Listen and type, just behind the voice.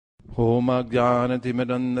Om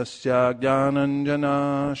Ajnanatimidandasya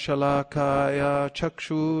Jnananjana Shalakaya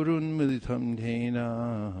Chakshurun Militam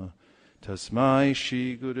Dhena Tasmai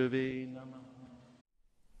Shri Gurave Namah.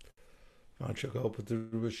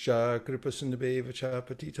 Vanchakalpatarubhasya Kripasindhabevacha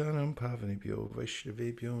Patitanam Pavanebhyo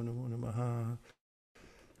Vaishnavebhyo Namo Namaha.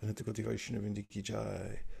 Anatakoti Vaishnavindiki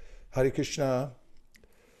Jai. Hare Krishna.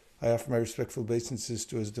 I offer my respectful obeisances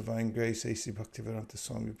to His Divine Grace, A.C. Bhaktivedanta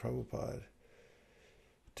Swami Prabhupada,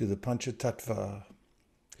 to the Pancha Tattva,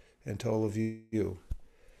 and to all of you.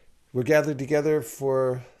 We're gathered together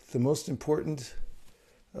for the most important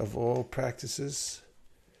of all practices.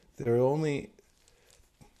 There are only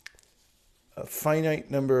a finite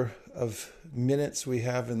number of minutes we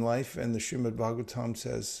have in life, and the Srimad Bhagavatam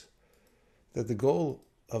says that the goal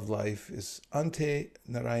of life is Ante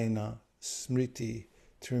Narayana Smriti,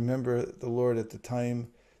 to remember the Lord at the time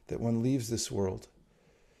that one leaves this world.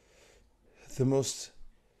 The most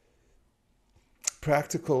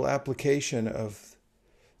practical application of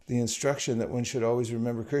the instruction that one should always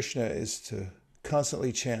remember Krishna is to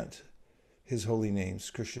constantly chant His holy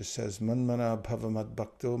names. Krishna says, Manmana bhavamad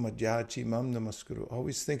bhakto madhyachi mam namaskuru.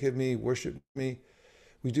 Always think of me, worship me.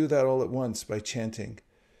 We do that all at once by chanting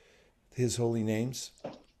His holy names.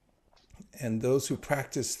 And those who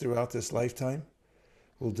practice throughout this lifetime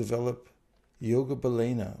will develop yoga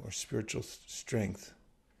balena, or spiritual strength.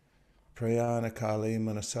 Prayana kale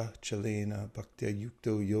manasa chalena bhaktya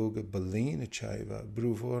yukto yoga balena chaiva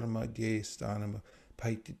bruvor madhye stanama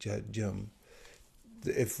paitijajam.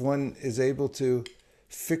 If one is able to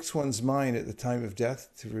fix one's mind at the time of death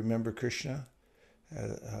to remember Krishna,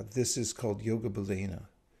 this is called yoga balena.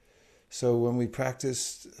 So when we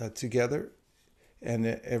practice together and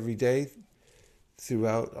every day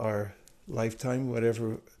throughout our lifetime,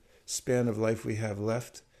 whatever span of life we have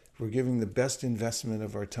left, we're giving the best investment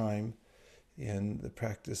of our time in the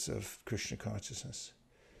practice of Krishna consciousness.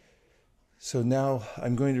 So now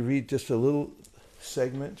I'm going to read just a little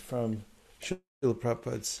segment from Srila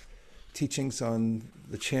Prabhupada's teachings on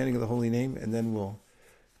the chanting of the holy name, and then we'll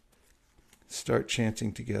start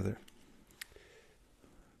chanting together.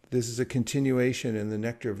 This is a continuation in the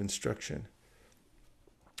nectar of instruction.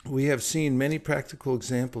 We have seen many practical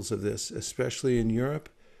examples of this, especially in Europe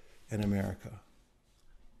and America.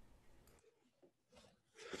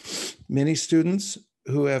 Many students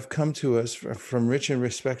who have come to us from rich and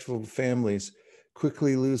respectful families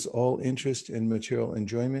quickly lose all interest in material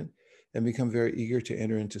enjoyment and become very eager to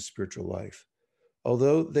enter into spiritual life.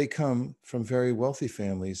 Although they come from very wealthy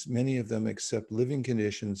families, many of them accept living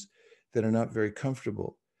conditions that are not very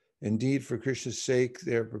comfortable. Indeed, for Krishna's sake,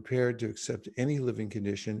 they are prepared to accept any living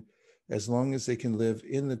condition as long as they can live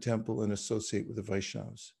in the temple and associate with the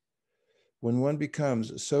Vaishnavas. When one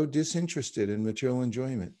becomes so disinterested in material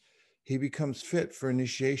enjoyment, he becomes fit for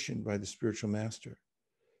initiation by the spiritual master.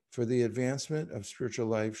 For the advancement of spiritual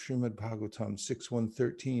life, Srimad Bhagavatam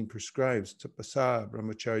 6.1.13 prescribes tapasa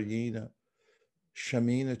brahmacharyena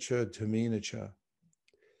shamina cha dhamina cha.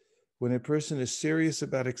 When a person is serious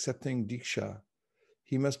about accepting diksha,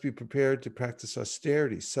 he must be prepared to practice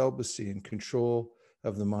austerity, celibacy, and control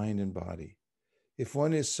of the mind and body. If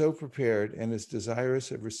one is so prepared and is desirous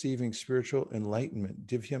of receiving spiritual enlightenment,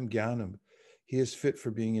 divyam jnanam, he is fit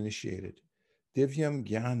for being initiated. Divyam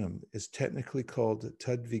jnanam is technically called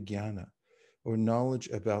tadvijnana, or knowledge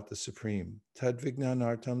about the Supreme.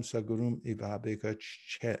 Tadvijnanartam sagurum ivabeka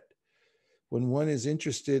chet. When one is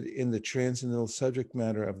interested in the transcendental subject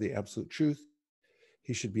matter of the absolute truth,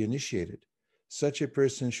 he should be initiated. Such a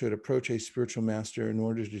person should approach a spiritual master in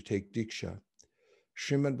order to take diksha.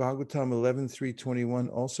 Srimad Bhagavatam 11.3.21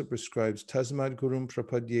 also prescribes tasmad gurum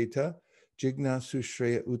prapadyeta jignasu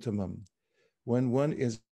shreya uttamam. When one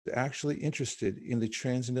is actually interested in the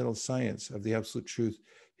transcendental science of the absolute truth,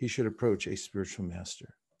 he should approach a spiritual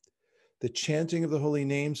master. The chanting of the holy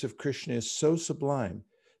names of Krishna is so sublime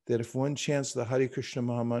that if one chants the Hare Krishna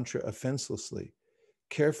Mahamantra offenselessly,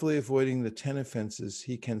 carefully avoiding the 10 offenses,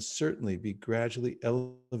 he can certainly be gradually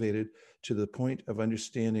elevated to the point of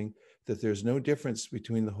understanding that there's no difference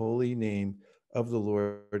between the holy name of the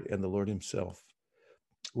Lord and the Lord himself.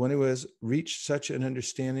 One who has reached such an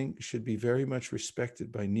understanding should be very much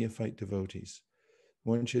respected by neophyte devotees.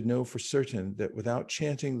 One should know for certain that without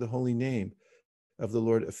chanting the holy name of the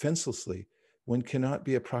Lord offenselessly, one cannot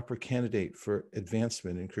be a proper candidate for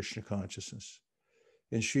advancement in Krishna consciousness.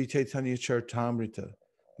 In Sri Chaitanya Charitamrita,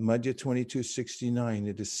 Madhya 2269,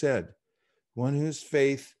 it is said, one whose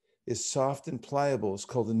faith is soft and pliable is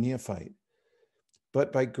called a neophyte.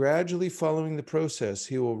 But by gradually following the process,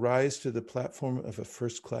 he will rise to the platform of a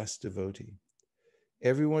first-class devotee.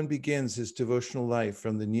 Everyone begins his devotional life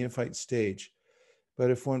from the neophyte stage, But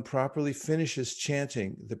if one properly finishes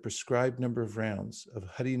chanting the prescribed number of rounds of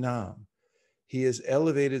Harinam, he is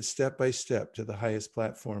elevated step by step to the highest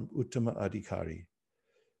platform, Uttama Adhikari.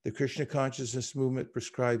 The Krishna consciousness movement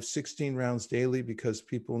prescribes 16 rounds daily because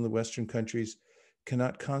people in the Western countries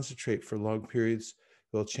cannot concentrate for long periods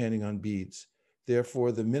while chanting on beads.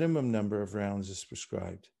 Therefore, the minimum number of rounds is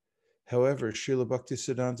prescribed. However, Srila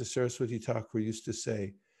Bhaktisiddhanta Saraswati Thakur used to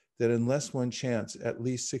say that unless one chants at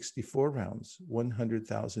least 64 rounds,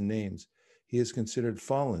 100,000 names, he is considered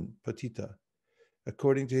fallen, patita.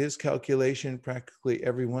 According to his calculation, practically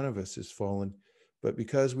every one of us is fallen, but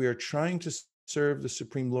because we are trying to serve the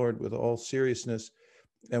Supreme Lord with all seriousness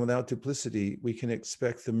and without duplicity, we can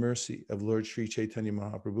expect the mercy of Lord Sri Chaitanya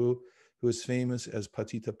Mahaprabhu, who is famous as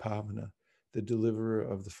Patita Pavana, the deliverer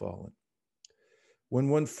of the fallen. When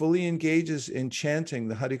one fully engages in chanting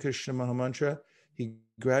the Hare Krishna Mahamantra, he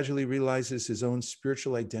gradually realizes his own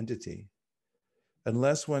spiritual identity.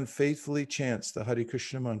 Unless one faithfully chants the Hare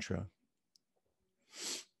Krishna mantra,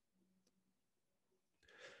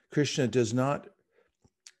 Krishna does not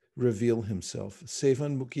reveal himself.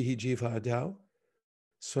 Sevan mukhihi jivadau,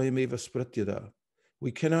 swayameva spratyada.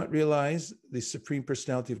 We cannot realize the Supreme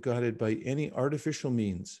Personality of Godhead by any artificial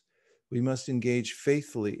means. We must engage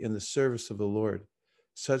faithfully in the service of the Lord.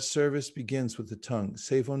 Such service begins with the tongue.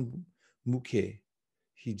 Sevan mukhe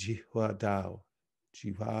hi jivadau,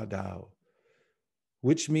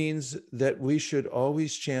 which means that we should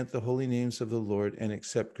always chant the holy names of the Lord and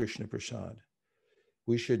accept Krishna Prasad.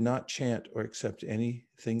 We should not chant or accept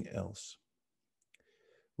anything else.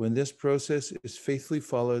 When this process is faithfully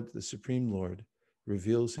followed, the Supreme Lord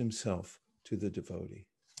reveals himself to the devotee.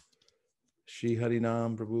 Shri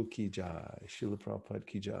Harinam Prabhu Ki Jai, Srila Prabhupada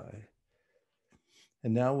Ki Jai.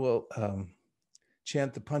 And now we'll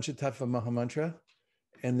chant the Panchatattva Mahamantra,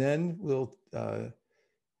 and then we'll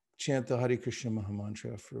chant the Hare Krishna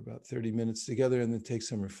Mahamantra for about 30 minutes together and then take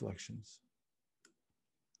some reflections.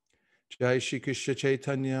 Jai Shri Krishna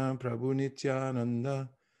Chaitanya Prabhu Nityananda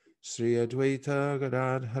Sri Advaita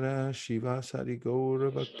Gadadhara Shiva Sari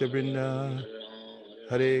Gaura Bhakta Vrinda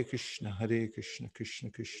Hare Krishna Krishna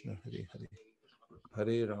Krishna Hare Hare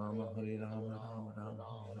Hare Rama Rama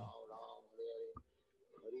Rama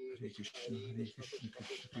Hare Krishna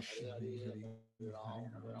Krishna Krishna Hare Hare Hare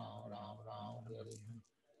Rama Rama Hare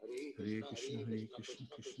Hare Hare Krishna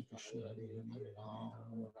Krishna Krishna Hare Hare Hare Rama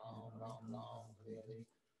Rama Hare Hare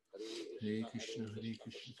Hare Krishna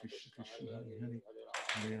Krishna Krishna Hare Hare Hare Rama Rama Hare Hare Hare Krishna Krishna Krishna Hare Hare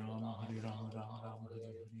Hare Rama Rama Hare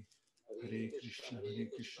Hare Hare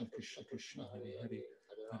Krishna Krishna Krishna Hare Hare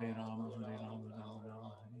Hare Rama Rama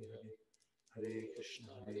Hare Hare Hare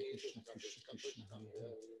Krishna Krishna Krishna Hare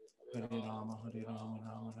Hare Hare Rama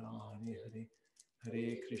Rama Hare Hare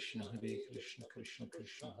Hare Krishna Krishna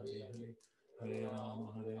Krishna Hare Hare Hare Rama Rama Hare Hare Hare Krishna Krishna Krishna Hare Hare Hare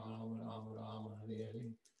Rama Rama Hare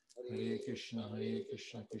Hare Hare Krishna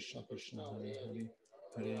Krishna Krishna Hare Hare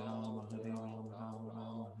Hare Rama Rama Hare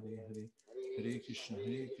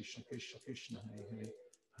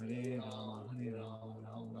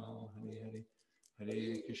Hare Hare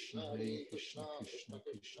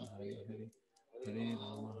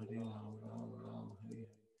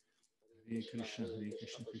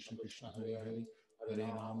Krishna Krishna Krishna Hare Hare Hare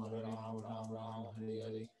Rama Rama Hare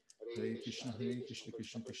Hare Hare Krishna Krishna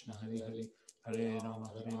Krishna Hare Hare Hare Rama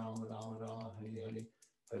Rama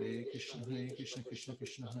Hare Hare Hare Krishna Krishna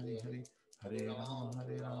Krishna Hare Hare Hare Rama Rama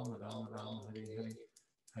Hare Hare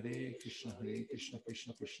Hare Krishna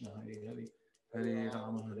Krishna Krishna Hare Hare Hare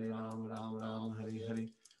Rama Rama Hare Hare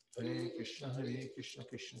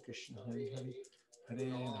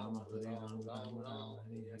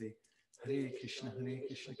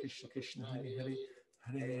Hare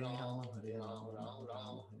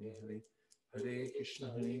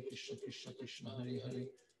Krishna Krishna Krishna Hare Hare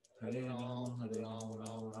Hare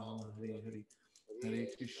Rama Rama Hare Hare Hare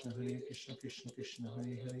Krishna Krishna Krishna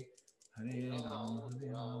Hare Hare Hare Rama Rama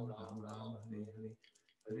Hare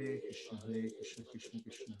Hare Hare Krishna Krishna Krishna Hare Hare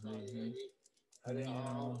Hare Rama Rama Hare Hare Hare Krishna Krishna Krishna Hare Hare Hare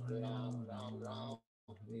Rama Rama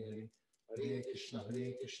Hare Hare Hare Krishna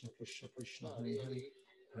Krishna Krishna Hare Hare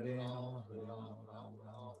Hare Rama Rama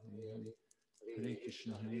Hare Hare Hare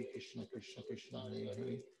Krishna Krishna Krishna Hare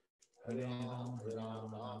Hare Hare Rama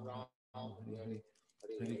Rama Hare Hare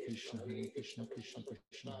Hare Krishna Krishna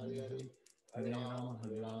Krishna Hare Hare Hare Rama Rama Hare Hare Hare Krishna Krishna Krishna Hare Hare Hare Rama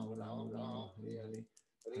Rama Hare Hare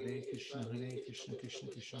Hare Krishna Krishna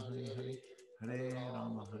Krishna Hare Hare Hare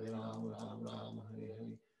Rama Rama Hare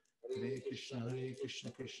Hare Hare Krishna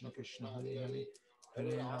Krishna Krishna Hare Hare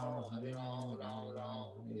Hare Rama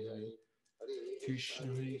Rama Hare Hare Krishna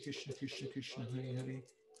Krishna Krishna Hare Hare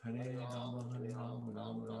Hare Rama Rama Hare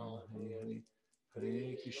Hare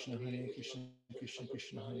Hare Krishna Krishna Krishna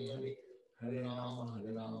Krishna Hare Hare Hare Rama,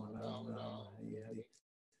 Rama Rama, Hare Hare.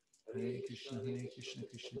 Hare Krishna,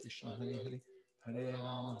 Krishna Krishna, Hare Hare. Hare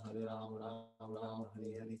Rama, Rama Rama,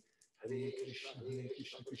 Hare Hare. Hare Krishna,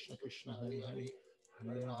 Krishna Krishna, Hare Hare.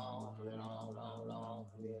 Hare Rama, Rama,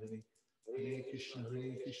 Hare Hare. Hare Krishna,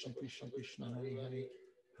 Krishna Krishna, Hare Hare.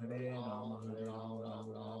 Hare Rama,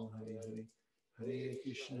 Rama, Hare Hare. Hare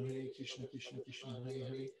Krishna, Krishna Krishna, Hare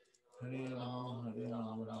Hare. Hare Rama,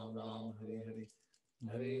 Rama, Hare Hare.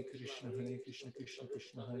 Hare Krishna, Krishna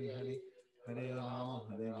Krishna, Hare Hare. Hare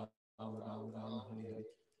Rama, Rama, Hare Hare.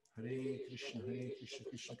 Hare Krishna,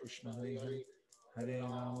 Krishna Krishna, Hare Hare. Hare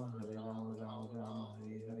Rama, Rama,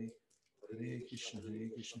 Hare Hare. Hare Krishna,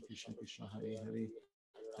 Krishna Krishna, Hare Hare.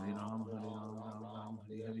 Hare Rama, Rama,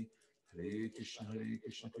 Hare Hare. Hare Krishna,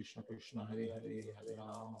 Krishna Krishna, Hare Hare. Hare Rama, Rama, Hare Hare. Hare Krishna, Krishna Krishna, Hare Hare. Hare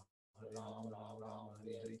Rama, Rama,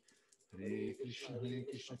 Hare Hare. Hare Krishna,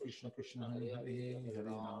 Krishna Krishna, Hare Hare. Hare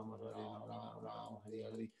Rama, Rama, Hare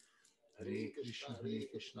Hare. Hare Krishna,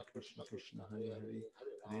 Krishna Krishna, Hare Hare.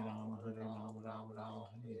 Hare Rama, Rama,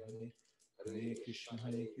 Hare Hare. Hare Krishna,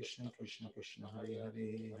 Krishna Krishna, Hare Hare.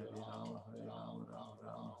 Hare Rama,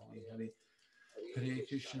 Rama, Hare Hare. Hare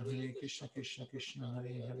Krishna, Krishna Krishna,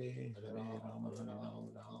 Hare Hare. Hare Rama,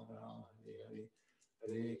 Rama, Hare Hare.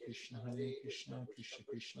 Hare Krishna, Krishna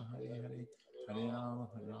Krishna, Hare Hare. Hare Rama,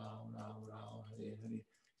 Rama, Hare Hare.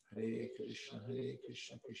 Hare Krishna, Krishna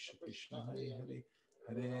Krishna, Hare Hare. Hare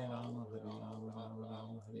Rama, Rama,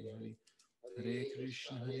 Hare Hare. Hare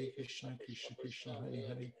Krishna, Krishna Krishna, Hare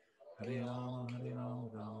Hare. Hare Rama, Rama,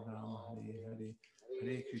 Hare Hare.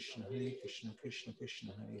 Hare Krishna, Krishna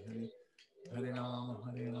Krishna, Hare Hare. Hare Rama,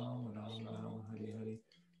 Rama, Hare Hare. Hare Krishna, Krishna Krishna, Hare Hare. Hare Rama, Rama, Hare Hare.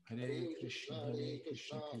 Hare Krishna,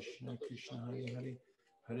 Krishna Krishna, Hare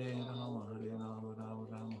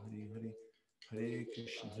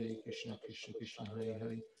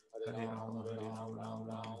Hare. Hare Rama,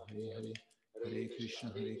 Rama, Hare Hare. Hare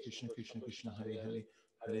Krishna, Krishna Krishna, Hare Hare.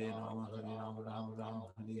 Hare Rama, Rama,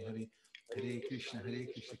 Hare Hare. Hare Krishna,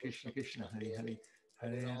 Krishna Krishna, Hare Hare.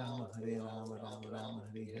 Hare Rama, Rama,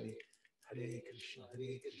 Hare Hare. Hare Krishna,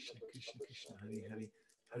 Krishna Krishna, Hare Hare.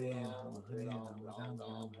 Hare Rama,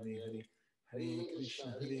 Rama, Hare Hare. Hare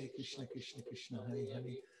Krishna, Krishna Krishna, Hare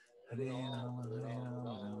Hare. Hare Rama,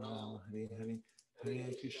 Rama, Hare Hare.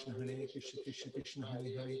 Hare Krishna, Krishna Krishna,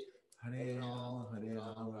 Hare Hare. Hare Rama, Rama, Hare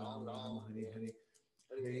Hare. Hare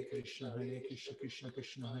Krishna, Krishna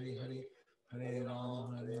Krishna, Hare Hare. Hare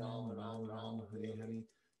Rama, Rama, Hare Hare.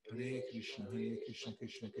 Hare Krishna, Krishna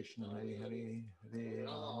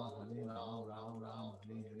Krishna,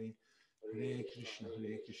 Hare Hare.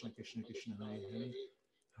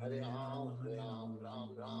 Hare Rama,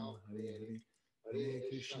 Rama, Hare Hare. Hare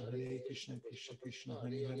Krishna, Krishna Krishna,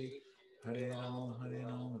 Hare Hare. Hare Rama,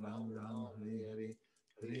 Rama, Hare Hare.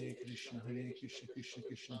 Hare Krishna, Krishna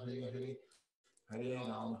Krishna, Hare Hare. Hare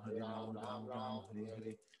Rama, Rama, Hare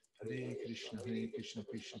Hare. Hare Krishna, Krishna Krishna, Hare Hare. Hare Rama, Rama, Hare Hare. Hare Krishna,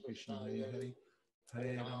 Krishna Krishna, Hare Hare.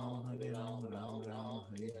 Hare Rama, Rama,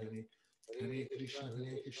 Hare Hare. Hare Krishna,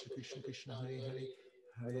 Krishna Krishna, Hare Hare.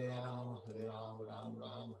 Hare Rama, Rama,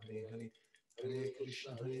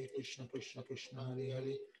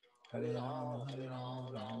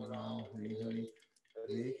 Hare Hare.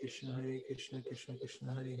 Hare Krishna, Krishna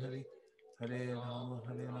Krishna, Hare Hare. Hare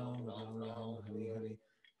Rama, Rama, Hare Hare.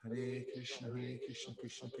 Hare Krishna,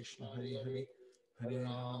 Krishna Krishna, Hare Hare.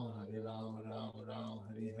 Hare Rama, Rama,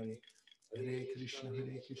 Hare Hare. Hare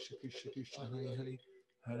Krishna, Krishna Krishna, Hare Hare.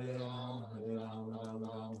 Hare Rama,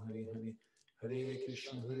 Rama, Hare Hare. Hare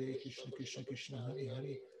Krishna, Krishna Krishna, Hare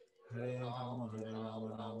Hare. Hare Rama,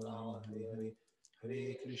 Rama, Hare Hare.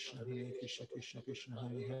 Hare Krishna, Krishna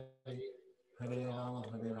Krishna, Hare Hare. Hare Rama,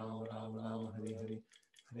 Rama, Hare Hare.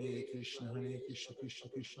 Hare Krishna, Krishna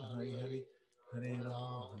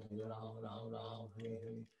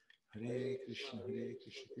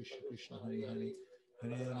Krishna, Hare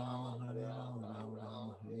Hare. Hare Rama, Rama,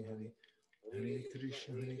 Hare Hare. Hare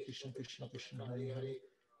Krishna, Krishna Krishna, Hare Hare.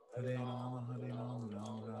 Hare Rama,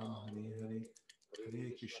 Rama, Hare Hare.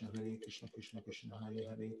 Hare Krishna, Krishna Krishna,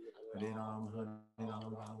 Hare Hare. Hare Rama,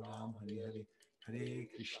 Rama, Hare Hare. Hare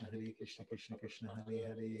Krishna, Krishna Krishna,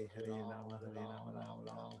 Hare Hare. Hare Rama, Rama,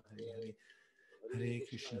 Hare Hare. Hare Krishna, Krishna Krishna, Hare Hare. Hare Rama, Rama, Hare Hare. Hare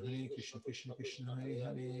Krishna, Krishna Krishna, Hare Hare.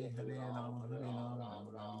 Hare Rama, Rama,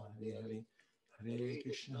 Hare Hare. Hare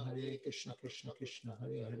Krishna, Krishna Krishna,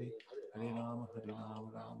 Hare Hare. Hare Rama,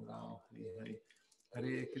 Rama, Hare Hare.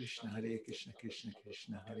 Hare Krishna, Krishna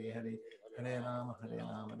Krishna, Hare Hare. Hare Rama,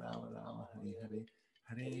 Rama, Hare Hare.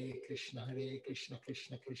 Hare Krishna,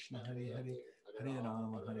 Krishna Krishna, Hare Hare. Hare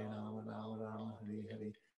Rama, Rama, Hare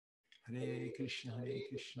Hare. Hare Krishna,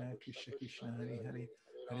 Krishna Krishna, Hare Hare.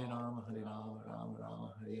 Hare Rama,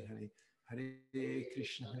 Rama, Hare Hare. Hare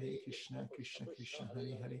Krishna, Krishna Krishna,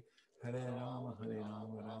 Hare Hare. Hare Rama,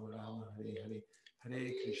 Rama Rama, Hare Hare,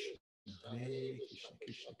 Hare Krishna,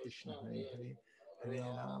 Krishna Krishna, Hare Hare, Hare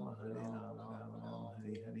Rama, Rama Rama,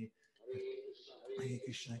 Hare Hare, Hare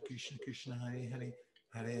Krishna, Krishna Krishna, Hare Hare,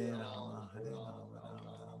 Hare Rama, Rama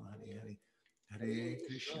Rama, Hare Hare, Hare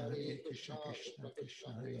Krishna, Krishna Krishna,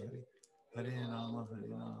 Hare Hare, Hare Rama,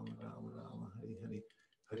 Rama Rama, Hare Hare,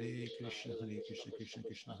 Hare Krishna, Krishna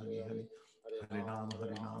Krishna, Hare Hare, Hare Rama,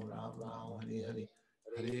 Rama Rama, Hare Hare,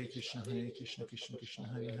 Hare Krishna, Krishna Krishna,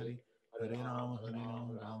 Hare Hare, Hare Rama,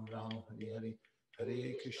 Rama Rama, Hare Hare,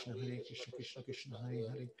 Hare Krishna, Krishna Krishna, Hare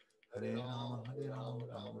Hare, Hare Rama, Rama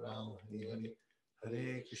Rama, Hare Hare,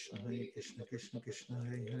 Hare Krishna, Krishna Krishna,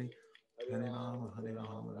 Hare Hare, Hare Rama,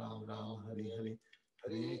 Rama Rama, Hare Hare,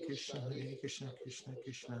 Hare Krishna, Krishna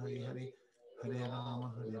Krishna, Hare Hare, Hare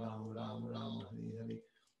Rama, Rama Rama, Hare Hare,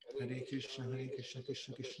 Hare Krishna, Krishna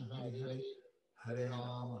Krishna, Hare Hare, Hare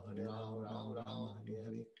Rama, Rama Rama, Hare Hare, Hare Krishna, Krishna Krishna, Hare Hare, Hare Rama, Rama Rama, Hare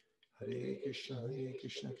Hare, Hare Krishna,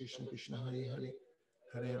 Krishna Krishna, Hare Hare,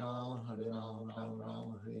 Hare Rama, Rama Rama,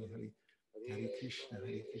 Hare Hare, Hare Krishna,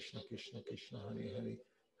 Krishna Krishna, Hare Hare,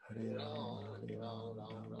 Hare Rama,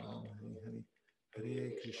 Rama Rama, Hare Hare,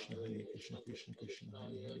 Hare Krishna, Krishna Krishna,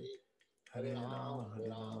 Hare Hare, Hare Rama,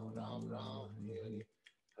 Rama Rama, Hare Hare,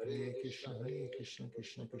 Hare Krishna, Krishna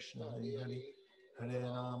Krishna, Hare Hare, Hare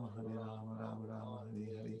Rama, Rama Rama,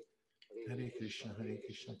 Hare Hare, Hare Krishna,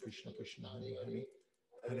 Krishna Krishna, Hare Hare,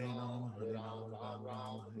 Hare Rama, Rama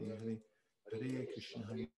Rama, Hare Hare, Hare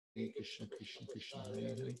Krishna, Krishna Krishna,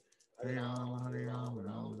 Hare Hare, Hare Rama, Rama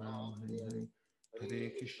Rama, Hare Hare,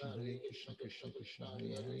 Hare Krishna, Krishna Krishna,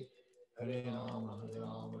 Hare Hare, Hare Rama,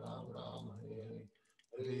 Rama Rama, Hare Hare,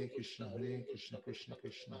 Hare Krishna, Krishna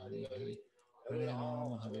Krishna, Hare Hare, Hare Rama,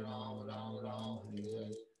 Rama Rama,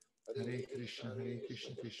 Hare Hare, Hare Krishna,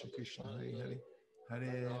 Krishna Krishna, Hare Hare,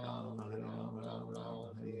 Hare Rama, Rama Rama, Hare Hare, Hare Krishna,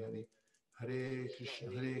 Krishna Krishna, Hare Hare, Hare Rama, Rama Rama, Hare Hare, Hare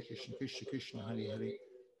Krishna, Krishna Krishna, Hare Hare,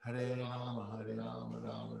 Hare Rama, Rama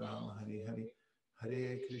Rama, Hare Hare,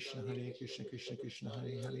 Hare Krishna, Krishna Krishna,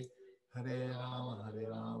 Hare Hare, Hare Rama,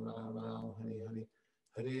 Rama Rama, Hare Hare,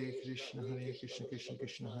 Hare Krishna, Krishna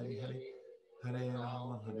Krishna, Hare Hare, Hare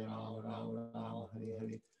Rama, Rama Rama, Hare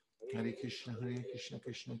Hare, Hare Krishna,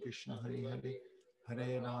 Krishna Krishna, Hare Hare,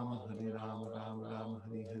 Hare Rama, Rama Rama,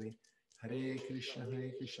 Hare Hare, Hare Krishna,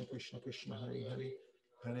 Krishna Krishna, Hare Hare, Hare Rama,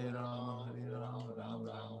 Rama Rama, Hare Hare,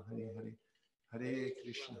 Hare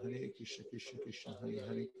Krishna, Krishna Krishna, Hare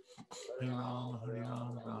Hare, Hare Rama, Rama Rama,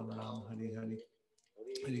 Hare Hare,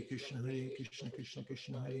 Hare Krishna, Krishna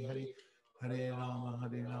Krishna, Hare Hare, Hare Rama,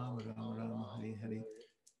 Rama Rama, Hare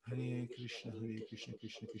Hare, Hare Krishna,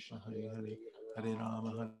 Krishna Krishna, Hare Hare, Hare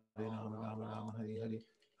Rama, Rama Rama, Hare Hare,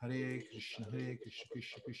 Hare Krishna,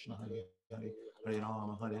 Krishna Krishna, Hare Hare, Hare Rama,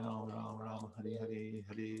 Rama Rama, Hare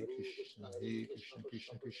Hare, Hare Krishna, Krishna Krishna,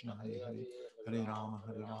 Hare Hare, Hare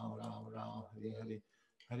Rama, Rama Rama, Hare Hare,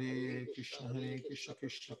 Hare Krishna,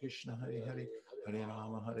 Krishna Krishna, Hare Hare, Hare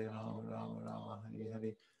Rama, Rama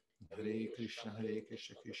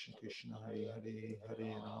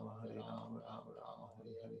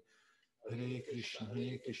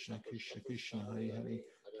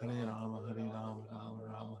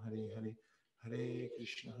Rama, Hare Hare, Hare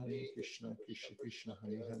Krishna, Krishna Krishna,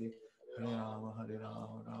 Hare Hare, Hare Rama,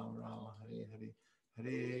 Rama Rama, Hare Hare,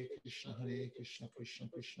 Hare Krishna, Krishna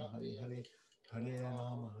Krishna, Hare Hare, Hare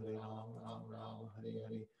Rama, Rama Rama, Hare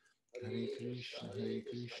Hare, Hare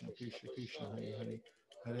Krishna, Krishna Krishna, Hare Hare,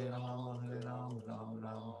 Hare Rama, Rama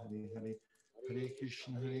Rama, Hare Hare, Hare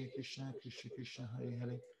Krishna, Krishna Krishna, Hare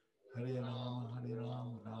Hare, Hare Rama,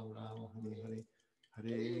 Rama Rama, Hare Hare, Hare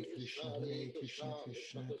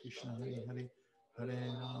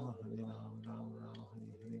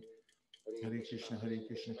Krishna,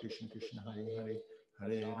 Krishna Krishna, Hare Hare,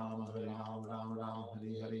 Hare Rama, Rama Rama,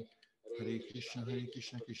 Hare Hare, Hare Krishna,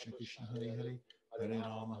 Krishna Krishna, Hare Hare,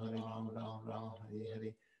 Hare Rama, Rama Rama, Hare Hare,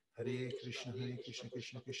 Hare Krishna,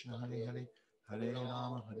 Krishna Krishna, Hare Hare, Hare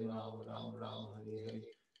Rama, Rama Rama, Hare Hare,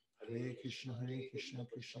 Hare Krishna,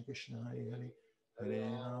 Krishna Hare Hare, Hare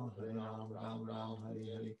Rama, Rama Rama, Hare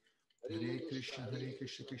Hare, Hare Krishna,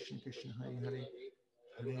 Krishna Krishna, Hare Hare,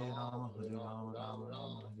 Hare Rama, Rama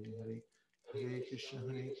Rama, Hare Hare, Hare Krishna,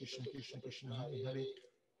 Krishna Krishna, Hare Hare,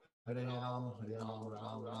 Hare Rama,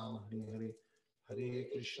 Rama Rama, Hare Hare, Hare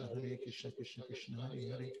Krishna, Krishna Krishna, Hare Hare, Hare Rama, Rama Rama, Hare Hare, Hare Krishna, Krishna Krishna,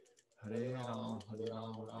 Hare Hare, Hare Rama,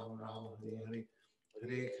 Rama Rama, Hare Hare,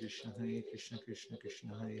 Hare Krishna, Krishna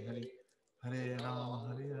Krishna, Hare Hare, Hare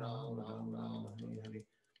Rama, Rama Rama, Hare Hare,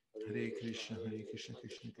 Hare Krishna,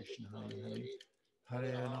 Krishna Krishna, Hare Hare,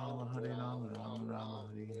 Hare Rama, Rama Rama,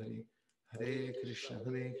 Hare Hare, Hare Krishna,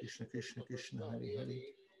 Krishna Krishna, Hare Hare,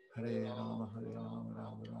 Hare Rama, Rama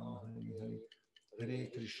Rama, Hare Hare, Hare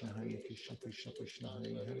Krishna, Krishna Krishna,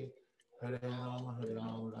 Hare Hare, Hare Rama,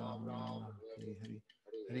 Rama Rama, Hare Hare.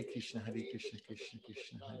 Hare Krishna, Krishna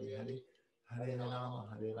Krishna, Hare Hare. Hare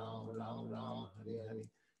Rama, Rama Rama, Hare Hare.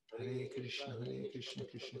 Hare Krishna, Krishna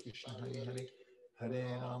Krishna, Hare Hare. Hare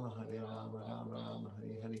Rama, Rama Rama,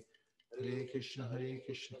 Hare Hare. Hare Krishna,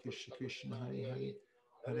 Krishna Krishna, Hare Hare.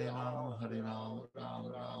 Hare Rama, Rama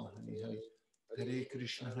Rama, Hare Hare. Hare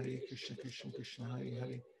Krishna, Krishna Krishna, Hare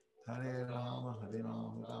Hare. Hare Rama,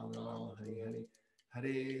 Rama Rama, Hare Hare.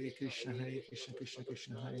 Hare Krishna, Krishna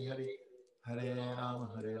Krishna, Hare Hare. Hare Rama,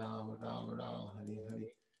 Rama Rama, Hare Hare.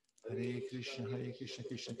 Hare Krishna, Krishna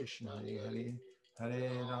Krishna, Hare Hare. Hare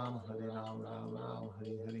Rama, Rama Rama,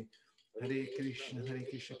 Hare Hare. Hare Krishna,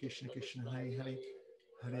 Krishna Krishna, Hare Hare.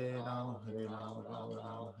 Hare Rama, Rama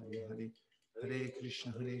Rama, Hare Hare. Hare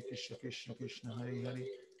Krishna, Krishna Krishna, Hare Hare.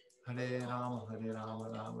 Hare Rama, Rama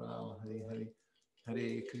Rama, Hare Hare.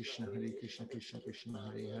 Hare Krishna, Krishna Krishna,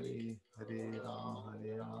 Hare Hare. Hare Rama, Rama Rama, Hare Hare. Hare Krishna,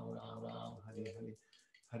 Krishna Krishna, Hare Hare. Hare Rama, Rama Rama, Hare Hare.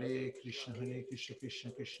 Hare Krishna,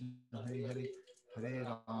 Krishna Krishna, Hare Hare. Hare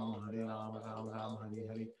Rama, Rama Rama, Hare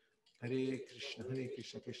Hare. Hare Krishna,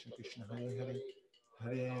 Krishna Krishna, Hare Hare.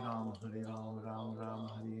 Hare Rama, Rama Rama,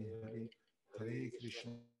 Hare Hare. Hare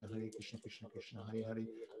Krishna, Krishna Krishna, Hare Hare.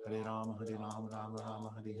 Hare Rama, Rama Rama,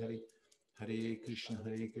 Hare Hare. Hare Krishna,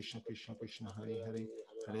 Krishna Krishna, Hare Hare.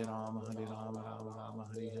 Hare Rama, Rama Rama,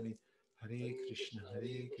 Hare Hare. Hare Krishna, Krishna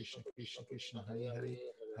Krishna, Hare Hare.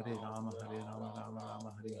 Hare Rama, Rama Rama,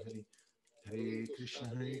 Hare Hare. Hare Krishna,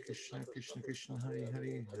 Krishna Krishna, Hare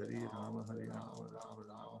Hare. Hare Rama, Rama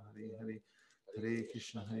Rama,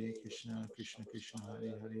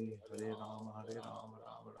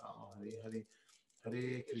 Hare Hare.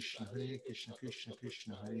 Hare Krishna, Krishna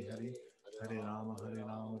Krishna, Hare Hare. Hare Rama,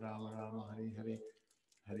 Rama Rama, Hare Hare.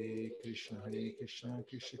 Hare Krishna,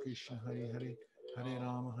 Krishna Krishna, Hare Hare. Hare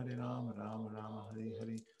Rama, Rama Rama, Hare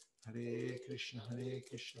Hare. Hare Krishna,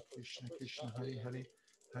 Krishna Krishna, Hare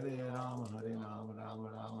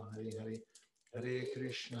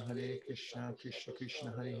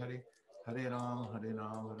Hare. Hare Rama,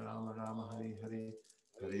 Rama Rama, Hare Hare.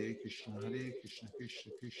 Hare Krishna, Krishna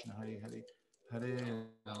Krishna, Hare Hare. Hare Rama,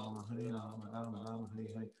 Rama Rama, Hare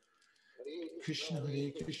Hare. Hare Krishna,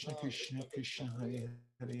 Krishna Krishna, Hare Hare.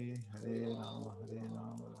 Hare Rama, Rama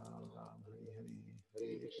Rama, Hare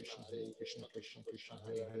Hare. Krishna, Krishna Krishna,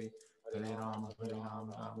 Hare Hare. Hare Rama, Rama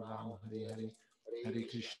Rama, Hare Hare.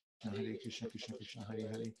 Hare Krishna, Krishna Hare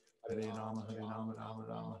Hare. Hare Rama, Rama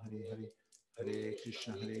Rama, Hare Hare. Hare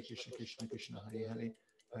Krishna, Krishna Krishna, Hare Hare.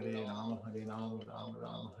 Hare Rama, Rama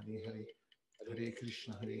Rama, Hare Hare. Hare Krishna,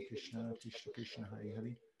 Krishna Krishna, Hare Hare.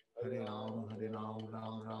 Hare Rama, Rama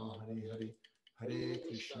Rama, Hare Hare. Hare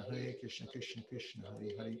Krishna, Krishna Krishna,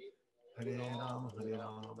 Hare Hare. Hare Rama,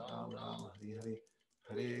 Rama Rama, Hare Hare.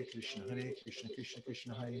 Hare Krishna, Krishna Krishna,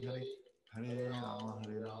 Hare Hare. Hare Rama,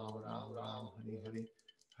 Rama Rama,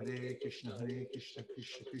 Hare Hare. Hare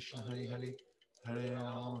Krishna, Krishna Krishna, Hare Hare. Hare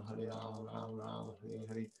Rama, Rama Rama, Hare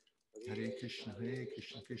Hare. Hare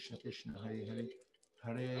Krishna, Krishna Hare Hare.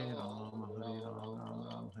 Hare Rama, Rama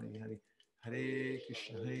Rama, Hare Hare. Hare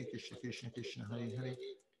Krishna, Krishna Krishna, Hare Hare.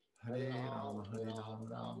 Hare Rama,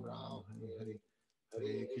 Rama Hare Hare.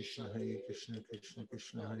 Hare Krishna,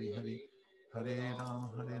 Krishna Hare Hare. Hare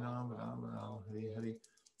Rama, Rama Hare Hare.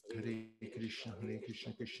 Hare Krishna,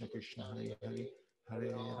 Krishna Krishna, Hare Hare.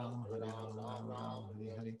 Hare Rama, Rama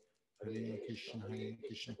Hare Hare. Hare Krishna,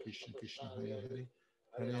 Krishna Hare Hare.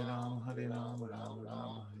 Hare Rama,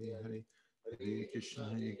 Rama Hare Hare. Hare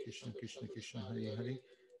Krishna, Krishna Hare Hare.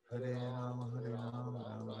 Hare Rama, Rama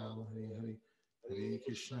Hare Hare. Hare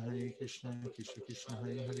Krishna,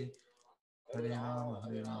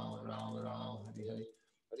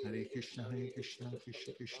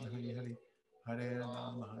 Krishna Hare Hare. Hare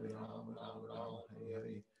Rama, Rama Hare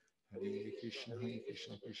Hare. Hare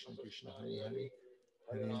Krishna, Krishna Hare Hare.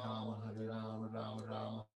 Hare Rama,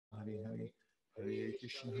 Rama Hare Hare. Hare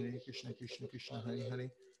Krishna, Krishna Hare Hare.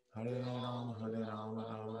 Hare Rama,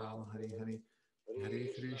 Rama Hare Hare. Hare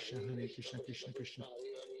Krishna, Krishna Hare Hare.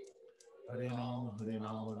 Hare Rama,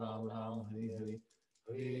 Rama Hare Hare.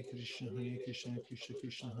 Hare Krishna, Krishna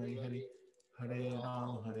Hare Hare. Hare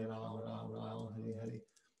Rama, Rama Hare Hare. Hare Krishna, Krishna Hare Rama, Rama Hare Hare.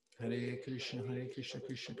 Hare Krishna,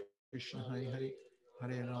 Krishna Hare Hare.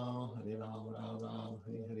 Hare Rama, Rama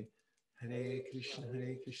Hare Hare. Hare Krishna,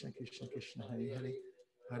 Krishna Hare Hare.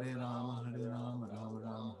 Hare Rama, Rama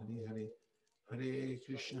Hare Hare. Hare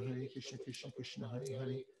Krishna, Krishna Hare Hare. Hare Rama, Rama Hare Hare. Hare Krishna, Krishna Hare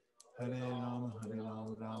Hare. Hare Rama,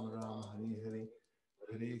 Rama Hare Hare.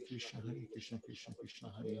 Hare Krishna, Krishna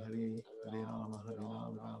Hare Hare. Hare Rama,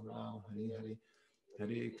 Rama Hare Hare.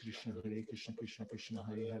 Hare Krishna, Krishna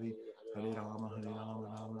Hare Hare. Hare Rama,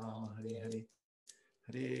 Rama Hare Hare.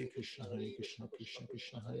 Hare Krishna,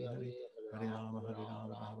 Krishna Hare Hare. Hare Rama, Rama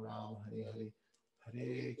Rama, Hare Hare.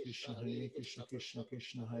 Hare Krishna, Krishna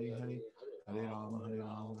Krishna, Hare Hare. Hare Rama,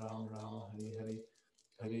 Rama Rama, Hare Hare.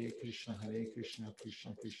 Hare Krishna,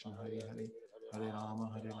 Krishna Krishna, Hare Hare. Hare Rama,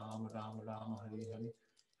 Rama Rama, Hare Hare.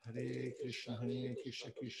 Hare Krishna,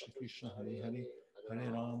 Krishna Hare Hare. Hare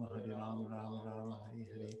Rama, Rama Rama, Hare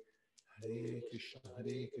Hare. Hare Krishna,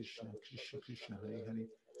 Krishna Krishna, Hare Hare.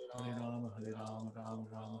 Hare Rama, Rama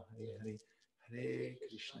Rama, Hare Hare. Hare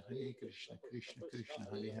Krishna, Krishna Krishna,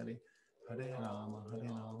 Hare Hare. Hare Rama,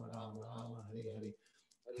 Rama Rama, Hare Hare.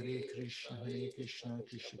 Hare Krishna,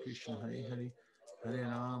 Krishna Krishna, Hare Hare. Hare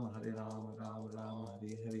Rama, Rama Rama,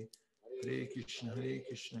 Hare Hare. Hare Krishna,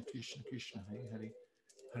 Krishna Krishna, Hare Hare.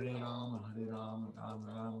 Hare Rama, Rama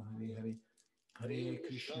Rama, Hare Hare. Hare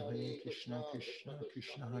Krishna, Krishna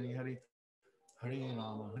Krishna, Hare Hare. Hare Rama,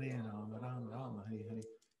 Rama Rama, Hare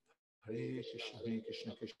Hare. Hare Krishna,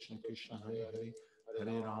 Krishna Krishna, Hare Hare.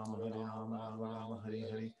 Hare Rama, Rama Rama, Hare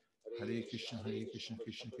Hare. Hare Krishna, Krishna Krishna, Hare Hare. Hare Rama, Rama Rama, Hare Hare. Hare Krishna,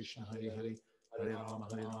 Krishna Krishna, Hare Hare. Hare Rama,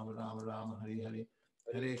 Rama Rama, Hare Hare.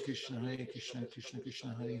 Hare Krishna, Krishna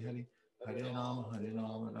Krishna, Hare Hare. Hare Rama,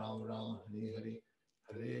 Rama Rama, Hare Hare.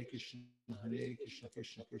 Hare Krishna,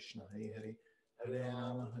 Krishna Krishna, Hare Hare. Hare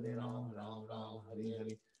Rama, Rama Rama, Hare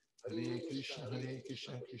Hare. Hare Krishna,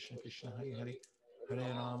 Krishna Krishna, Hare Hare.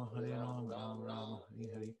 Hare Rama, Rama Rama, Hare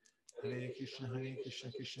Hare. Hare Krishna,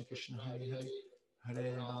 Krishna Krishna, Hare Hare. Hare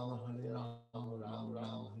Rama, Rama Rama,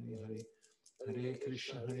 Hare Hare. Hare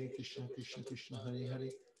Krishna, Krishna Krishna, Hare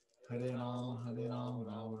Hare. Hare Rama, Rama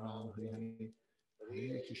Hare Hare.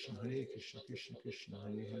 Hare Krishna, Krishna Krishna,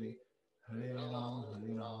 Hare Hare. Hare Rama,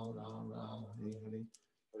 Rama Hare Hare.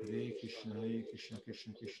 Hare Krishna, Krishna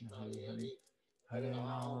Krishna, Hare Hare. Hare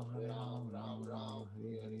Rama, Rama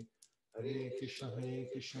Hare Hare. Hare Krishna,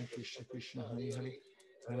 Krishna Krishna, Hare Hare.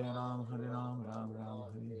 Hare Rama, Rama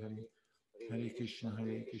Hare Hare. Hare Krishna,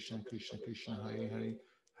 Krishna Krishna, Hare Hare.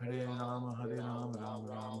 Hare Rama,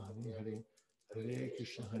 Rama Hare Hare. Hare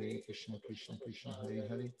Krishna, Krishna Krishna, Hare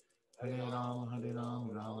Hare. Hare Rama,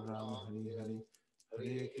 Rama Hare Hare. Hare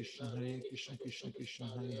Krishna,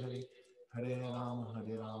 Krishna Hare Hare. Hare Rama,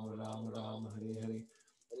 Rama Hare Hare.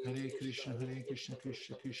 Hare Krishna,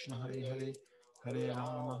 Krishna Krishna, Hare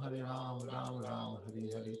Hare.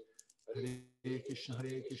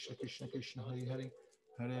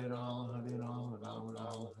 Hare Rama, Rama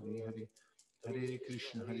Hare Hare. Hare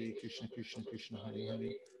Krishna, Krishna Krishna, Hare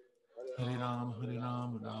Hare. Hare Rama, Rama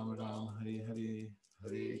Hare Hare.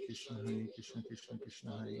 Hare Krishna, Krishna Krishna, Hare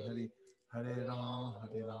Hare. Hare Rama,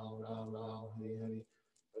 Rama Hare Hare.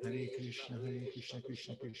 Hare Krishna, Krishna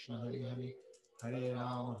Krishna, Hare Hare. Hare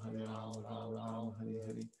Rama, Rama Hare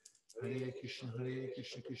Hare. Hare Krishna,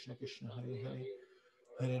 Krishna Krishna, Hare Hare.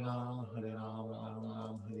 Hare Rama, Rama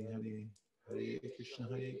Hare Hare.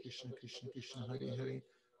 Hare Krishna, Krishna Krishna, Hare Hare.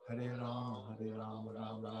 Hare Rama,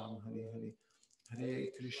 Rama Hare Hare.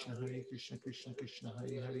 Hare Krishna, Krishna Krishna,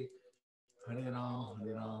 Hare Hare. Hare Rama, Rama Hare Hare. Hare Krishna, Krishna Krishna, Hare Hare. Hare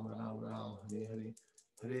Rama, Rama Hare Hare.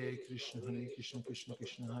 Hare Krishna, Krishna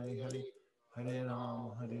Krishna, Hare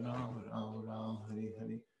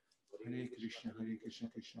Hare.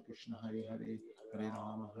 Hare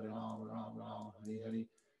Rama, Rama Hare Hare.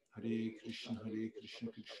 Hare Krishna,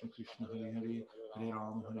 Krishna Krishna, Hare Hare. Hare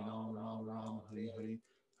Rama, Rama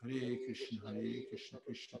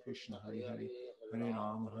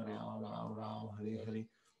Hare Hare.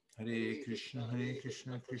 Hare Krishna,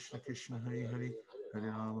 Krishna Krishna, Hare Hare.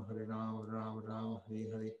 Hare Rama, Rama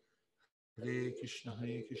Hare Hare. Hare Krishna,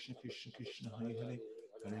 Krishna Krishna, Hare Hare.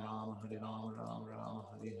 Hare Rama, Rama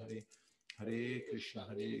Hare Hare. Hare Krishna,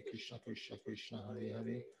 Krishna Krishna, Hare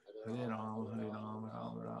Hare. Hare Rama,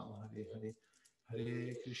 Rama Hare Hare.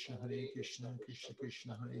 Hare Krishna, Krishna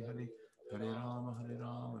Krishna, Hare Hare. Hare Rama,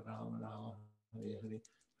 Rama Hare Hare.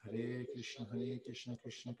 Hare Krishna,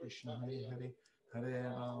 Krishna Krishna, Hare Hare.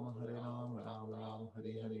 Hare Rama, Rama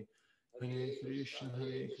Hare Hare.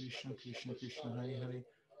 Hare Krishna, Krishna Krishna, Hare Hare.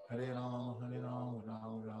 Hare Rama, Rama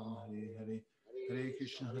Hare Hare.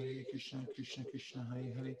 Hare Krishna, Krishna Krishna,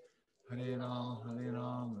 Hare Hare. Hare Rama,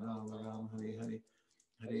 Rama Hare Hare.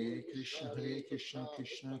 Hare Krishna,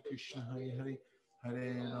 Krishna Krishna, Hare Hare. Hare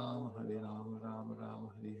Rama, Rama Hare Hare. Hare Krishna, Krishna Krishna, Hare Hare. Hare Rama,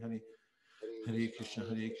 Rama Hare Hare. Hare Krishna,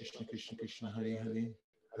 Krishna Krishna, Hare Hare.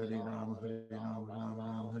 Hare Rama,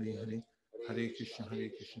 Rama Hare Hare. Hare Krishna,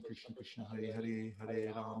 Krishna Krishna, Hare Hare.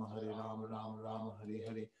 Hare Rama, Rama Hare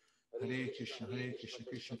Hare. Hare Krishna,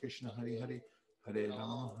 Krishna Krishna, Hare Hare. Hare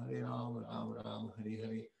Rama, Rama Hare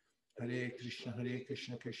Hare. Hare Krishna,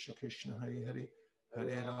 Krishna Krishna, Hare Hare.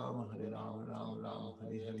 Hare Rama, Rama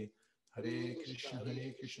Hare Hare. Hare Krishna,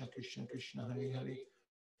 Krishna Krishna, Hare Hare.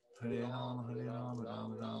 Hare Rama, Rama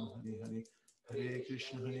Hare Hare. Hare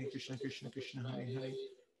Krishna, Krishna Krishna, Hare Hare.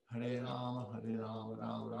 Hare Rama, Rama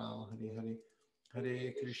Rama, Hare Hare.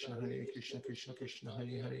 Hare Krishna, Krishna Krishna,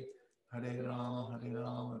 Hare Hare. Hare Rama,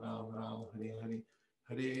 Rama Rama, Hare Hare.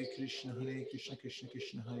 Hare Krishna, Krishna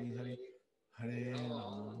Krishna, Hare Hare. Hare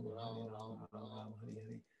Rama, Rama Rama, Hare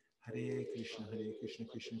Hare. Hare Krishna, Krishna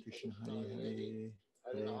Krishna, Hare Hare.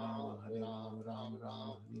 Hare Rama, Rama Rama,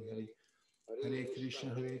 Hare Hare. Hare Krishna,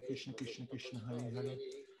 Krishna Krishna, Hare Hare.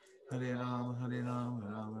 Hare Rama,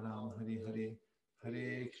 Rama Rama, Hare Hare.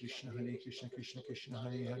 Hare Krishna, Krishna Krishna,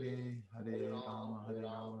 Hare Hare. Hare Rama,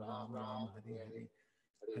 Rama Rama, Hare Hare.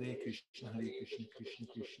 Hare Krishna, Krishna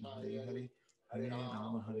Krishna, Hare Hare. Hare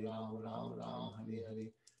Rama, Rama Rama, Hare Hare.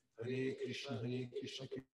 Hare Krishna,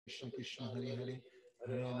 Krishna Krishna, Hare Hare.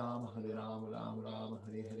 Hare Rama, Rama Rama,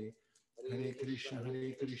 Hare Hare. Hare Krishna,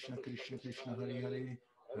 Krishna Krishna, Hare Hare.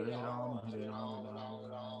 Hare Rama, Rama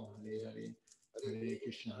Rama, Hare Hare. Hare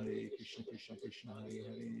Krishna, Krishna Krishna, Hare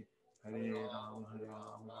Hare. Hare Rama,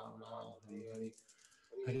 Rama Rama, Hare Hare.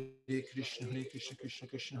 Hare Krishna, Krishna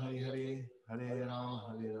Krishna, Hare Hare. Hare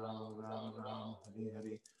Rama, Rama Rama, Hare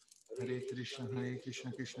Hare. Hare Krishna,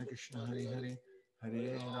 Krishna Krishna, Hare Hare.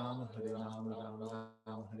 Hare Rama, Rama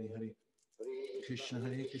Rama, Hare Hare. Krishna,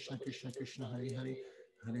 Krishna Krishna, Hare Hare.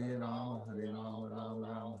 Hare Rama, Rama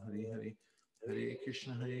Rama, Hare Hare. Hare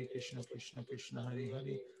Krishna, Krishna Krishna, Hare Hare. Hare Rama, Rama Rama, Hare Hare. Hare Krishna, Krishna Krishna, Hare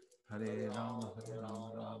Hare. Hare Rama,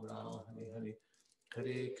 Rama Rama, Hare Hare. Hare Krishna, Krishna Krishna, Hare Hare. Hare Rama, Rama Rama, Hare Hare.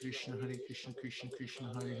 Hare Krishna, Krishna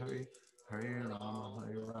Krishna, Hare Hare. Hare Rama,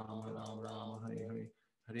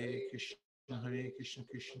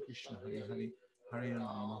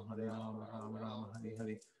 Rama Rama, Hare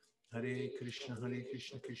Hare. Hare Krishna,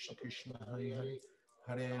 Krishna Krishna, Hare Hare.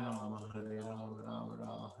 Hare Rama,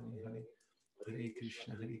 Rama Hare Hare. Hare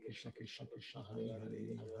Krishna, Krishna Krishna, Hare Hare.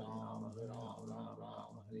 Hare Rama,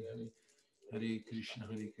 Rama Hare Hare. Hare Krishna,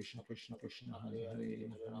 Krishna Krishna, Hare Hare. Hare Rama, Rama Hare Hare. Hare Krishna, Krishna Krishna, Hare Hare.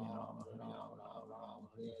 Hare Rama, Rama Hare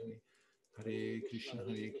Hare. Hare Krishna,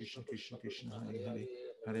 Krishna Krishna, Hare Hare.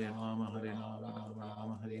 Hare Rama,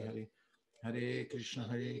 Rama Hare Hare. Hare Krishna,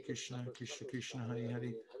 Krishna Krishna, Hare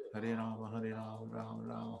Hare. Hare Rama, Rama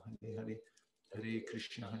Rama,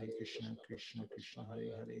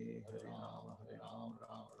 Hare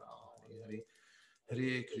Hare. Hare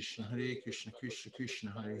Krishna, Krishna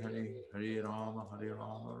Krishna, Hare Hare. Hare Rama,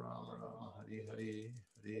 Rama Rama, Hare Hare.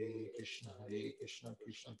 Hare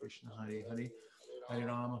Krishna, Krishna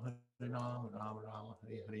Krishna, Hare Hare. Hare Rama, Rama Rama,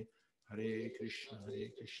 Hare Hare. Hare Krishna,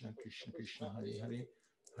 Krishna Krishna, Hare Hare.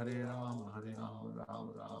 Hare Rama, Rama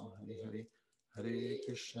Rama, Hare Hare. Hare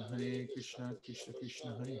Krishna, Krishna Krishna,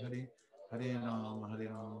 Hare Hare. Hare Rama,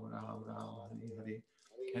 Rama Rama, Hare Hare.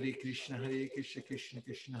 Hare Krishna, Krishna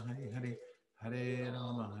Krishna, Hare Hare. Hare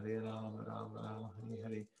Rama, Rama Rama, Hare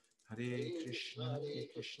Hare. Hare Krishna,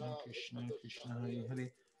 Krishna Krishna, Hare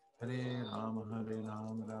Hare. Hare Rama, Rama Rama,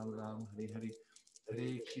 Hare Hare. Hare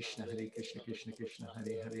Krishna, Krishna Krishna,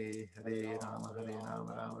 Hare Hare. Hare Rama,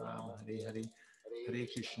 Rama Hare Hare.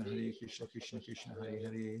 Hare Krishna, Krishna Krishna, Hare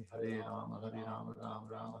Hare. Hare Rama, Rama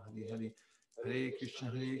Rama, Hare Hare. Hare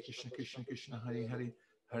Krishna, Krishna Krishna, Hare Hare.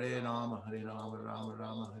 Hare Rama,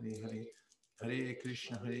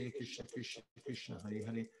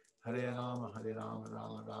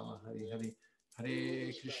 Rama Rama, Hare Hare. Hare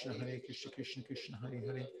Krishna, Krishna Krishna, Hare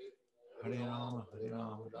Hare.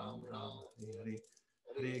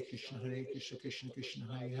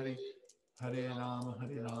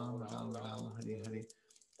 Hare Rama, Rama Rama, Hare Hare.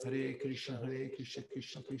 Hare Krishna,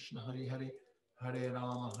 Krishna Krishna, Hare Hare. Hare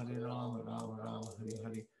Rama, Rama Rama, Hare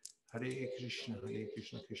Hare. Hare Krishna,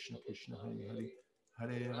 Krishna Krishna, Hare Hare.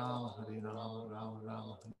 Hare Rama, Rama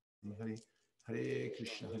Rama, Hare Hare. Hare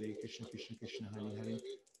Krishna, Krishna Krishna, Hare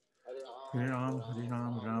Hare. Hare Rama,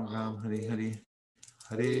 Rama Rama, Hare Hare.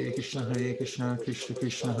 Hare Krishna, Krishna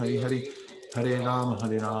Krishna, Hare Hare. Hare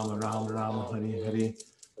Rama, Rama Hare Hare.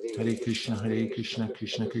 Hare Krishna,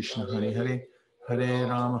 Krishna Krishna, Hare Hare. Hare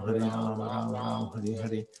Rama, Rama Rama, Hare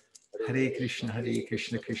Hare. Hare Krishna,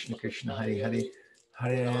 Krishna Krishna, Hare Hare.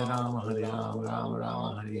 Hare Rama, Rama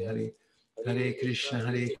Rama, Hare Hare. Hare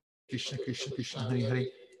Krishna, Krishna Krishna, Hare Hare.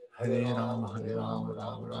 Hare Rama, Rama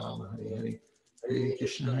Rama, Hare Hare. Hare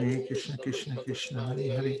Krishna, Krishna Krishna, Hare Hare. Hare Rama, Rama Rama, Hare Hare. Hare Krishna, Krishna Krishna,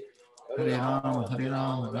 Hare Hare. Hare Rama,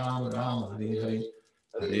 Rama Rama, Hare Hare.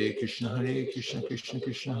 Hare Krishna, Krishna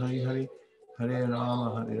Krishna, Hare Hare. Hare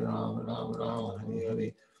Rama, Rama Rama, Hare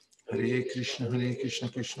Hare. Hare Krishna, Krishna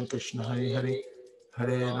Krishna, Hare Hare.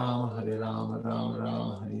 Hare Rama, Rama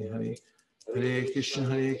Rama, Hare Hare. Hare Krishna,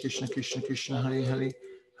 Krishna Krishna, Hare Hare.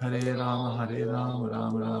 Hare Rama, Rama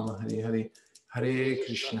Rama, Hare Hare. Hare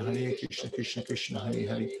Krishna, Krishna Krishna, Hare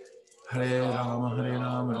Hare. Hare Rama,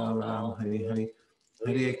 Rama Rama, Hare Hare.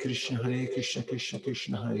 Hare Krishna, Krishna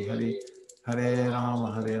Krishna, Hare Hare. Hare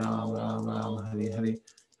Rama, Rama Rama, Hare Hare.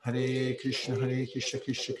 Hare Krishna, Krishna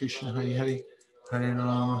Krishna, Hare Hare, Hare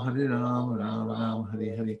Rama, Rama Rama,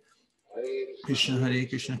 Hare Hare. Krishna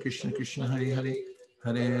Krishna Krishna Hare Hare,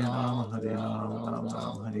 Hare Rama,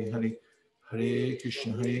 Rama Hare Hare. Hare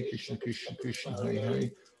Krishna Krishna Krishna Hare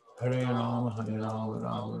Hare, Hare Rama,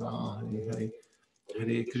 Rama Hare Hare.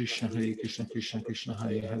 Hare Krishna Krishna Krishna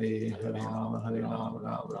Hare Hare, Hare Rama,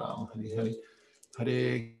 Rama Hare Hare.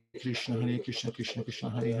 Hare Krishna Krishna Krishna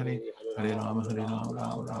Hare Hare, Hare Rama,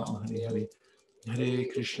 Rama Hare Hare. Hare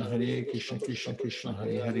Krishna Krishna Krishna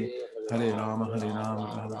Hare Hare, Hare Rama,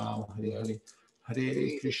 Rama Hare Hare.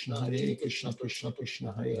 Hare Krishna Krishna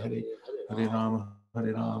Krishna Hare Hare, Hare Rama,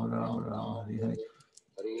 Rama Hare Hare.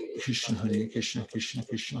 Krishna Krishna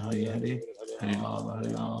Krishna Hare Hare, Hare Rama,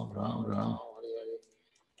 Rama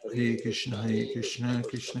Hare Krishna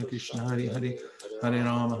Krishna Krishna Hare Hare, Hare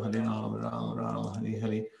Rama, Rama Hare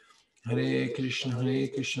Hare. Hare Krishna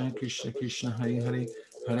Krishna Krishna Hare Hare,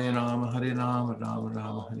 Hare Rama,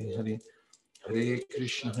 Rama Hare Hare. Hare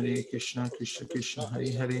Krishna Krishna Krishna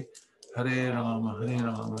Hare Hare, Hare Rama,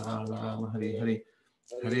 Rama Hare Hare.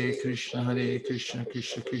 Hare Krishna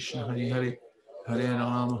Krishna Krishna Hare Hare, Hare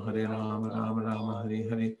Rama, Rama Hare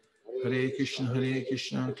Hare. Hare Krishna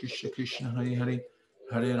Krishna Krishna Hare Hare,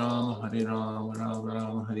 Hare Rama,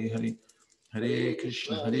 Rama Hare Hare. Hare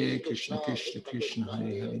Krishna Krishna Hare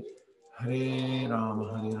Hare, Hare Rama,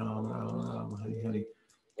 Rama Hare Hare.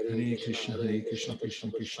 Hare Krishna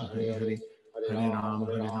Krishna Hare Hare, Hare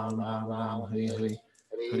Rama, Rama Hare Hare.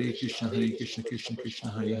 Hare Krishna Krishna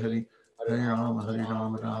Hare Hare, Hare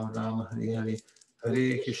Rama, Rama Hare Hare.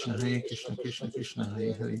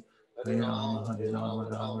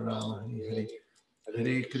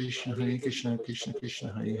 Hare Krishna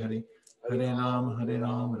Krishna Hare Hare, Hare Rama,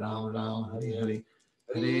 Rama Hare Hare.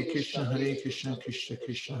 Hare Krishna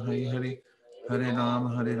Krishna Hare Hare, Hare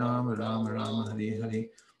Rama, Rama Hare Hare. Hare Krishna Krishna Hare Hare, Hare Rama, Rama Hare Hare.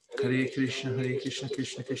 Hare Krishna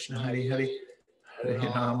Krishna Hare Hare,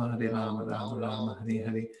 Hare Rama, Rama Hare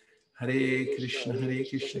Hare. Hare Krishna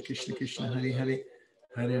Krishna Hare Hare,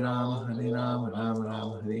 Hare Rama,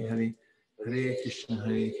 Rama Hare Hare. Hare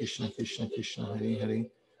Krishna Krishna Hare Hare,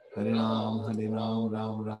 Hare Rama,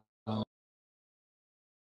 Rama.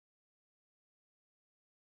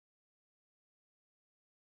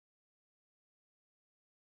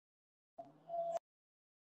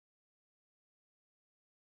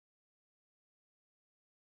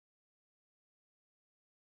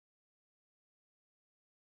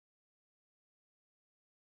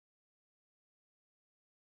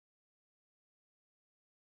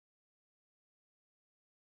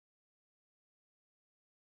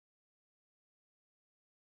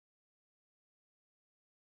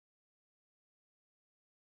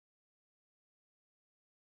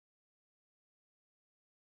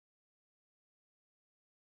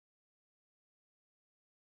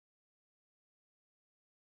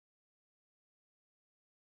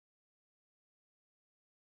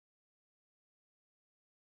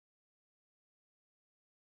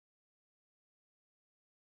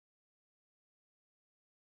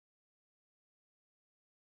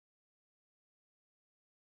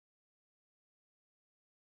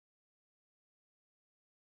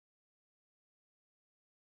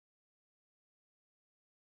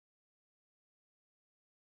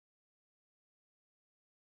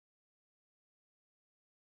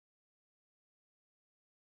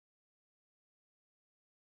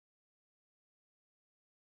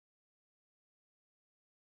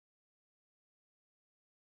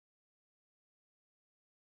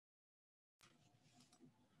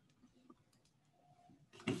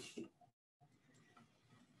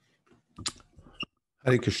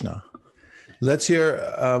 Hare Krishna. Let's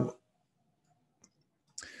hear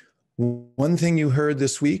one thing you heard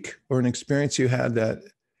this week or an experience you had that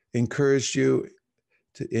encouraged you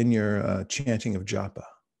in your chanting of Japa.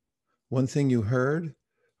 One thing you heard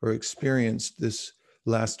or experienced this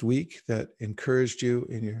last week that encouraged you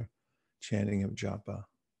in your chanting of Japa.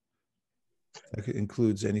 That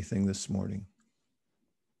includes anything this morning.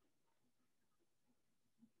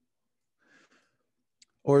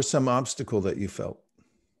 Or some obstacle that you felt.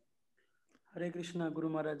 Hare Krishna, Guru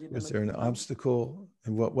Maharaj. Was there an obstacle,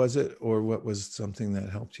 and what was it, or what was something that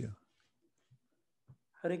helped you?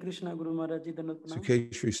 Hare Krishna, Guru Maharaj. So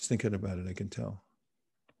Keshri's thinking about it, I can tell.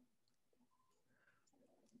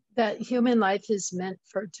 That human life is meant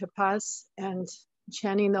for tapas, and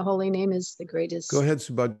chanting the holy name is the greatest. Go ahead,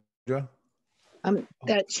 Subhadra.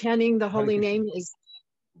 That chanting the holy name is,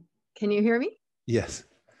 can you hear me? Yes.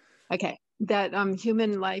 Okay. That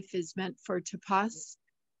human life is meant for tapas,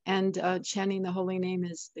 and chanting the holy name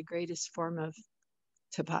is the greatest form of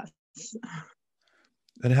tapas.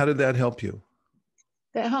 And how did that help you?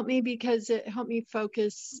 That helped me because it helped me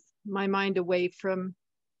focus my mind away from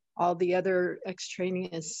all the other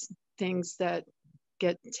extraneous things that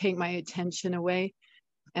take my attention away,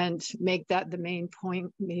 and make that the main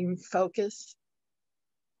point, main focus.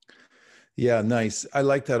 Yeah, nice. I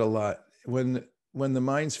like that a lot. When the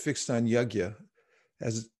mind's fixed on yajna,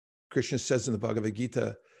 as Krishna says in the Bhagavad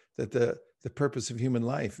Gita, that the purpose of human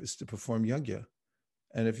life is to perform yajna.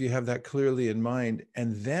 And if you have that clearly in mind,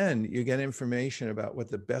 and then you get information about what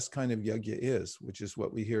the best kind of yajna is, which is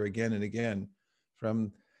what we hear again and again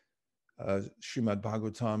from Srimad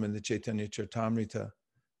Bhagavatam and the Chaitanya Charitamrita,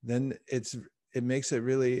 then it makes it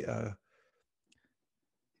really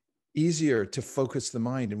easier to focus the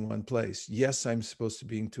mind in one place. Yes, I'm supposed to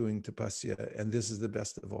be doing tapasya, and this is the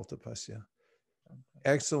best of all tapasya.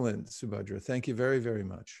 Excellent, Subhadra. Thank you very, very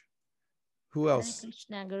much. Who else? Hare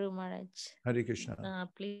Krishna, Guru Maharaj. Hare Krishna.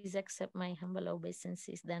 Please accept my humble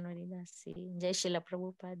obeisances, Dhanwari Dasi. Jai Srila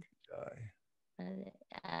Prabhupada.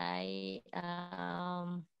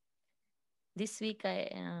 This week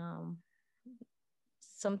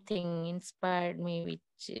something inspired me,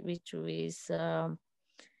 which was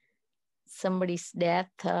somebody's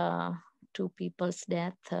death, two people's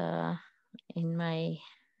death in my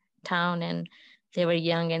town, and they were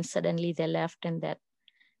young and suddenly they left, and that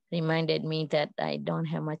reminded me that I don't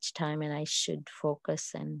have much time and I should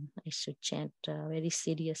focus and I should chant very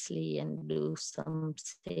seriously and do some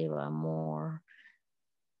seva more.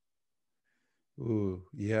 Ooh,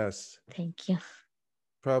 yes. Thank you.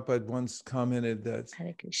 Prabhupada once commented that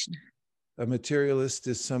Hare Krishna. A materialist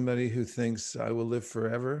is somebody who thinks I will live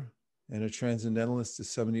forever, and a transcendentalist is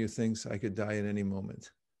somebody who thinks I could die at any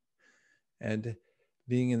moment. And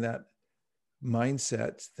being in that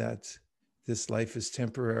mindset that this life is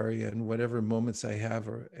temporary and whatever moments I have,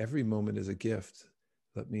 or every moment is a gift,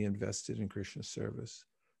 let me invest it in Krishna's service.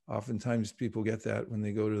 Oftentimes people get that when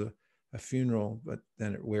they go to a funeral, but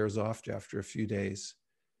then it wears off after a few days.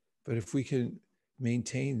 But if we can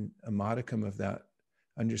maintain a modicum of that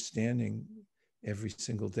understanding every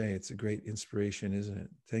single day, it's a great inspiration, isn't it?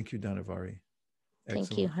 Thank you, Dhanavari.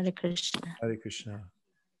 Thank you. Hare Krishna. Hare Krishna.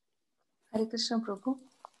 Hare Krishna, Prabhu.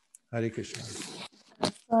 Hare Krishna.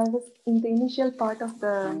 So I was in the initial part of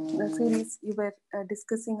the series, you were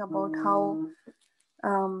discussing about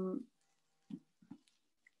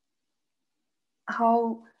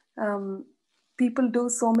how people do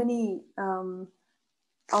so many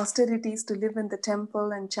austerities to live in the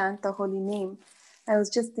temple and chant the holy name. I was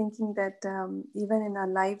just thinking that even in our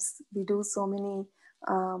lives, we do so many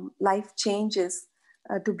life changes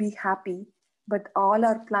to be happy, but all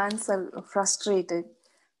our plans are frustrated.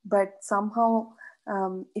 But somehow,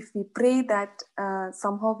 if we pray that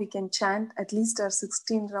somehow we can chant at least our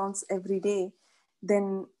 16 rounds every day,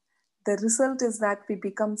 then the result is that we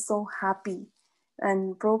become so happy.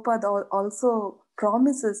 And Prabhupada also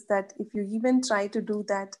promises that if you even try to do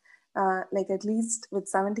that, like at least with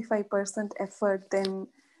 75% effort, then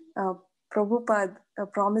Prabhupada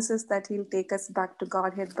promises that he'll take us back to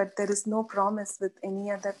Godhead. But there is no promise with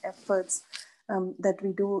any other efforts that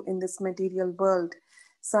we do in this material world.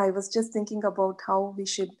 So I was just thinking about how we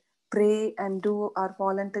should pray and do our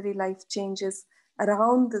voluntary life changes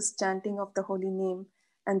around this chanting of the holy name,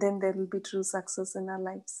 and then there will be true success in our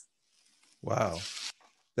lives. Wow.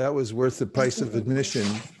 That was worth the price of admission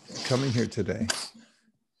coming here today.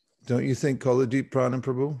 Don't you think, Koladeep Pranam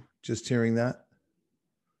Prabhu, just hearing that?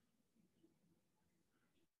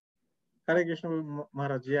 Hare Krishna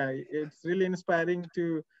Maharaj, yeah, it's really inspiring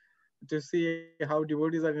to see how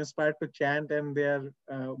devotees are inspired to chant, and they are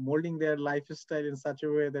molding their lifestyle in such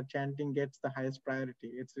a way that chanting gets the highest priority.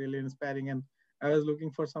 It's really inspiring, and I was looking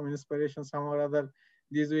for some inspiration somehow or other.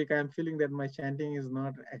 This week I'm feeling that my chanting is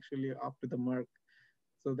not actually up to the mark.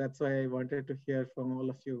 So that's why I wanted to hear from all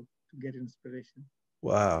of you to get inspiration.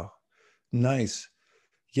 Wow. Nice.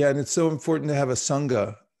 Yeah, and it's so important to have a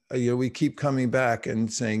sangha. We keep coming back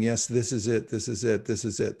and saying, yes, this is it, this is it, this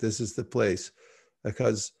is it, this is the place.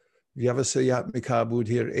 Because Vyavasayatmika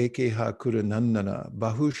buddhir ekeha kuranandana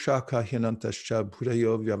bahushaka hinantascha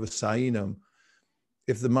buddhayo vyavasayinam.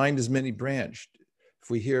 If the mind is many branched, if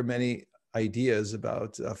we hear many ideas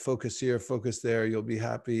about focus here, focus there, you'll be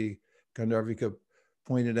happy. Gandharvika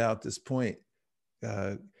pointed out this point,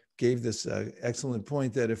 gave this excellent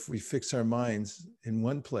point that if we fix our minds in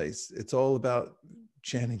one place, it's all about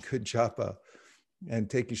chanting good japa and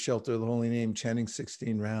taking shelter of the holy name, chanting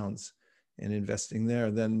 16 rounds and investing there,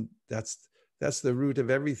 then that's the root of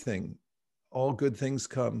everything. All good things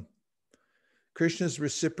come. Krishna's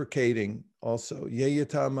reciprocating also.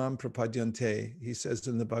 Yeyatamam prapadyante. He says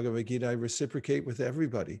in the Bhagavad Gita, I reciprocate with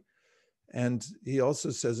everybody. And he also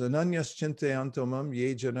says, Ananyas chintayantomam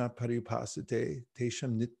ye jana paripasate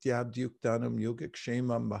tesham nityabdyuktanam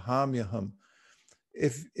yogakshemam mahamyaham.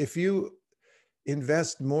 If you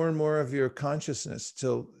invest more and more of your consciousness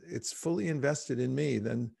till it's fully invested in me,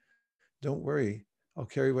 then don't worry. I'll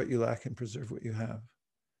carry what you lack and preserve what you have.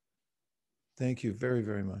 Thank you very,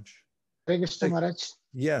 very much. Hare Krishna Maharaj.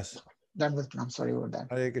 Yes. Done with. I'm sorry about that.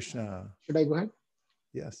 Hare Krishna. Should I go ahead?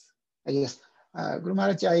 Yes. Yes. Guru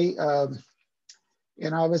Maharaj, I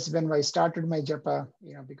was, when I started my japa,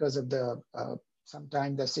 because of the,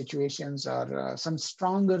 sometimes the situations or some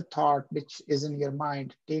stronger thought which is in your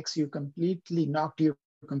mind takes you completely, knocked you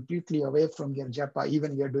completely away from your japa,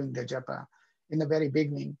 even you're doing the japa in the very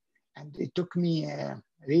beginning. And it took me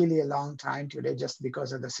really a long time today just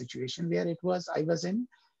because of the situation where I was in.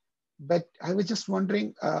 But I was just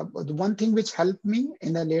wondering, the one thing which helped me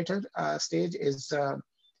in the later stage is,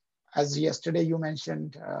 as yesterday you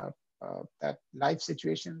mentioned, that life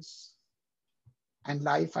situations and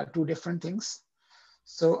life are two different things.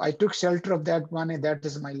 So I took shelter of that one, and that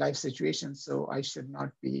is my life situation. So I should not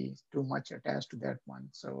be too much attached to that one.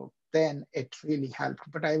 So then it really helped.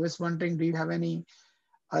 But I was wondering, do you have any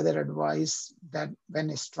other advice that when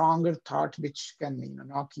a stronger thought which can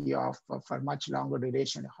knock you off for much longer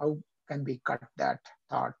duration, how can we cut that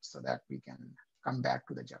thought so that we can come back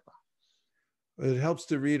to the japa? It helps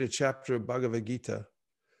to read a chapter of Bhagavad Gita.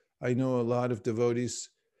 I know a lot of devotees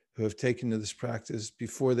who have taken to this practice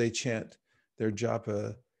before they chant their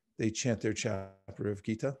japa, they chant their chapter of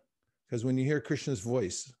Gita. Because when you hear Krishna's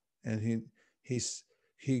voice, and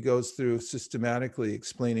he goes through systematically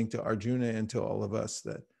explaining to Arjuna and to all of us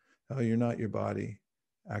that, oh, you're not your body.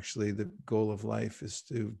 Actually, the goal of life is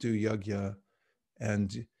to do yajna.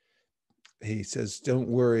 And he says, don't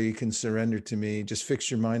worry, you can surrender to me. Just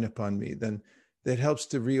fix your mind upon me. Then that helps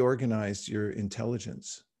to reorganize your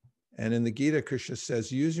intelligence. And in the Gita, Krishna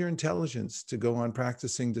says, use your intelligence to go on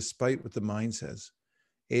practicing despite what the mind says.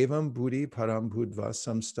 Evam buddhi param budva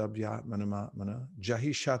samstabhyatmanamatmana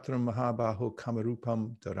jahi shatram mahabaho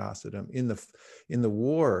kamarupam darasadam. In the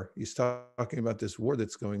war, he's talking about this war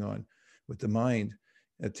that's going on with the mind.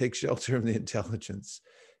 Take shelter of the intelligence.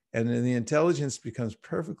 And then the intelligence becomes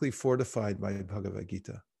perfectly fortified by Bhagavad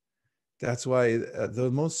Gita. That's why the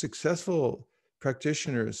most successful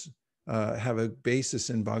practitioners have a basis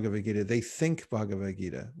in Bhagavad Gita. They think Bhagavad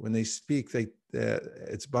Gita. When they speak,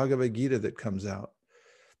 it's Bhagavad Gita that comes out.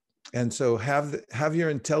 And so have your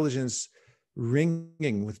intelligence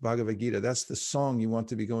ringing with Bhagavad Gita. That's the song you want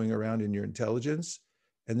to be going around in your intelligence.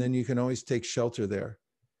 And then you can always take shelter there.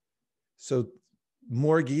 So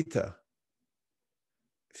more Gita.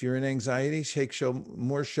 If you're in anxiety, take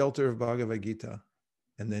more shelter of Bhagavad Gita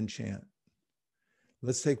and then chant.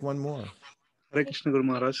 Let's take one more. Hare Krishna Guru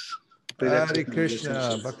Maharaj. Hare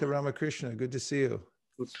Krishna, Bhakta Ramakrishna, good to see you.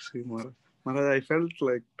 Good to see you, Maharaj. Maharaj, I felt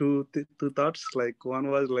like two thoughts. Like one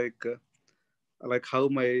was like how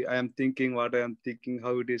I am thinking, what I am thinking,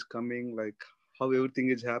 how it is coming, like how everything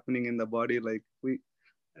is happening in the body. Like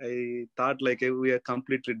I thought like we are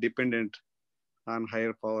completely dependent on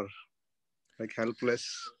higher power, like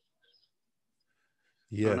helpless.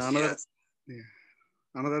 Yes. And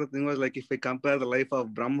another thing was like if I compare the life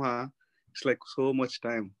of Brahma, it's like so much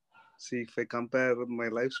time. See, if I compare my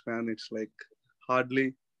lifespan, it's like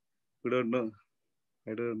hardly, I don't know.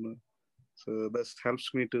 So that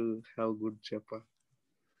helps me to have good japa.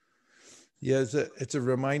 Yeah, it's a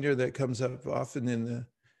reminder that comes up often in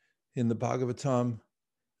the Bhagavatam.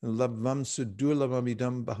 Labvam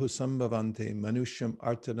sudurlavamidam bahusambhavante manusham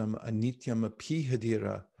artanam anityam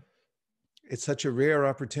apihadira. It's such a rare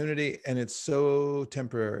opportunity and it's so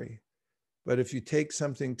temporary. But if you take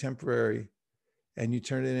something temporary and you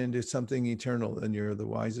turn it into something eternal, then you're the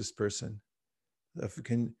wisest person. If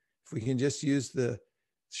we can just use the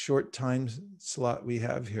short time slot we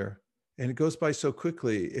have here, and it goes by so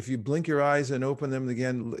quickly. If you blink your eyes and open them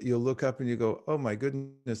again, you'll look up and you go, oh my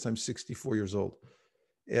goodness, I'm 64 years old.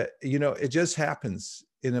 It just happens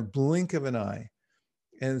in a blink of an eye.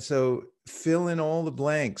 And so fill in all the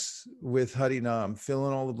blanks with Harinam, fill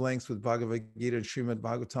in all the blanks with Bhagavad Gita and Srimad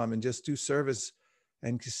Bhagavatam, and just do service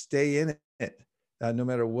and stay in it, no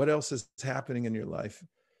matter what else is happening in your life.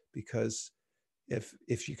 Because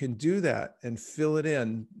if you can do that and fill it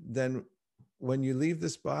in, then when you leave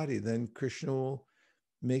this body, then Krishna will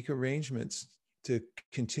make arrangements to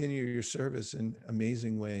continue your service in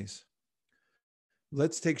amazing ways.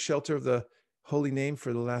 Let's take shelter of the holy name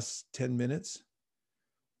for the last 10 minutes.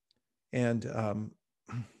 And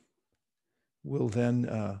we'll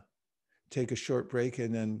then take a short break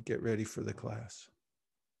and then get ready for the class.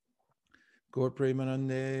 Gaur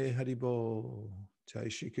Premanande Haribol. Jai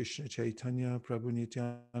Shri Krishna Chaitanya Prabhu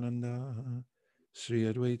Nityananda Sri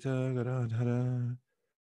Advaita Gadadhara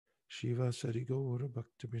Shiva Sarigora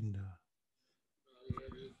Bhaktabinda.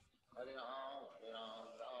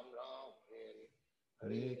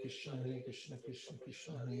 Hare Krishna Krishna Krishna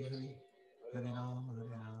Hare Hare Hare Rama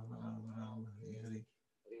Rama Rama Hare Hare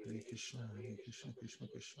Hare Krishna Krishna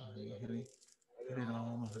Krishna Hare Hare Hare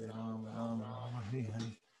Rama Rama Rama Hare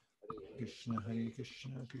Hare Hare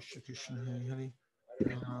Krishna Krishna Hare Hare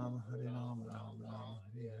Hare Rama Rama Rama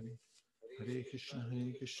Hare Hare Hare Krishna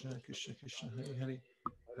Krishna Hare Hare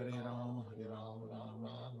Hare Rama Rama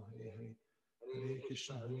Rama Hare Hare Hare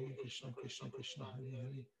Krishna Krishna Hare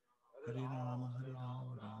Hare Hare Rama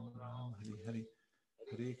Rama Rama Hare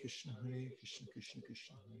Hare Hare Krishna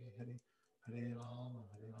Krishna Hare Hare Hare Rama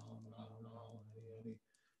Rama Rama Hare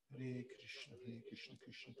Hare Hare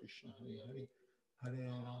Krishna Krishna Hare Hare Hare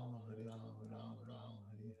Rama Rama Hare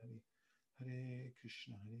Hare Hare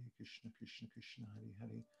Krishna Krishna Hare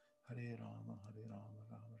Hare Hare Rama Rama Hare Hare Hare Krishna Krishna Hare Hare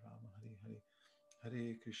Hare Rama Rama Hare Hare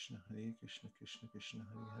Hare Krishna Krishna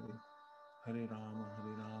Hare Hare Hare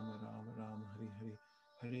Rama Rama Hare Hare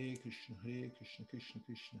Hare Krishna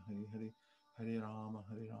Krishna Hare Hare Hare Rama Rama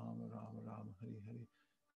Hare Hare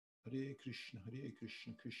Hare Krishna Krishna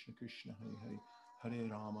Hare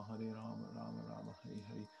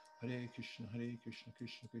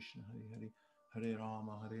Hare Hare Rama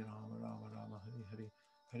Rama Hare Hare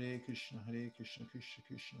Hare Krishna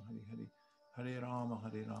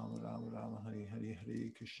Krishna Hare Hare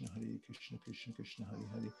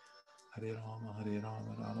Hare Rama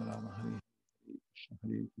Rama Hare Hare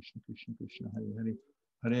Hare Krishna Krishna Hare Hare Hare Rama Rama Hare Krishna Hare Hare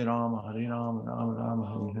Hare Rama Rama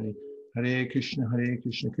Hare Hare Hare Krishna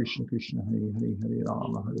Krishna Hare Hare Hare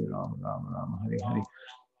Rama Rama Hare Hare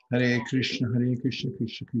Hare Krishna Krishna Hare Hare Hare Rama Rama Hare Hare Hare Krishna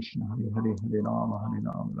Krishna Hare Hare Hare Rama Rama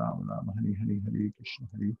Rama Hare Hare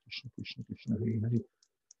Hare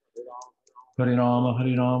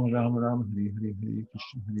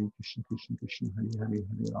Krishna Krishna Hare Hare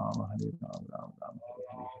Hare Rama Rama Rama Hare Hare Krishna Krishna Hare Hare Hare Rama Rama Hare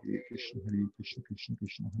Hare Hare Krishna Krishna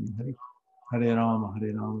Hare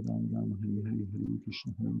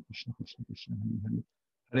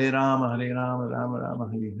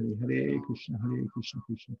Hare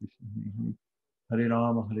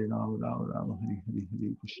Hare Rama Rama Hare Hare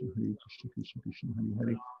Hare Krishna Krishna Hare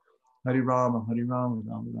Hare Hare Rama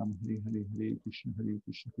Rama Hare Hare Hare Krishna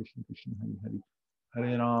Krishna Hare Hare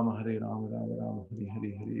Hare Rama Rama Hare Hare Hare Krishna Krishna Hare Hare Hare Rama Rama Hare Hare Hare Krishna Krishna Hare Hare Hare Rama Rama Hare Hare Hare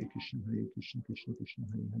Krishna Krishna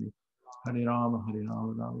Hare Hare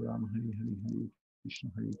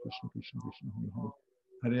Hare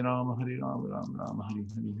Rama Rama Hare Hare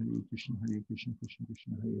Hare Krishna Krishna Hare Hare Hare Rama Rama Hare Hare Hare Krishna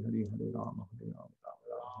Krishna Hare Hare Hare Rama Rama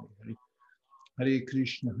Hare Hare Hare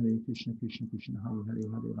Krishna Krishna Hare Hare Hare Rama Rama Hare Hare Hare Krishna Krishna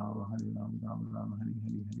Hare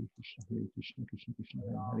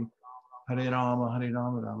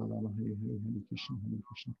Hare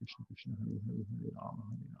Hare Rama Rama Hare Hare Hare Krishna Krishna Hare Hare Hare Rama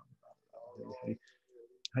Rama Hare Hare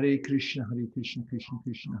Hare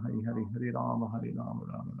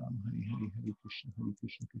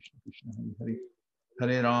Krishna Krishna Hare Hare Hare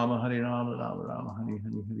Rama Rama Hare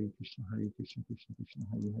Hare Hare Krishna Krishna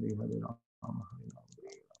Hare Hare Hare Rama Hare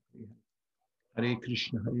Hare Hare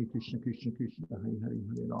Krishna Krishna Hare Hare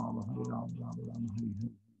Hare Rama Rama Hare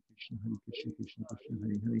Hare Krishna Krishna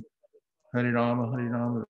Hare Hare Hare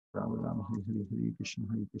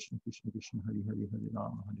Rama Rama Hare Hare Hare Krishna Krishna Hare Hare Hare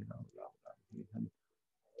Rama Hare Hare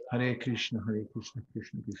Hare Krishna Krishna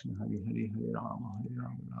Hare Hare Hare Rama Rama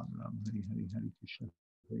Hare Hare Hare Krishna Krishna Hare Hare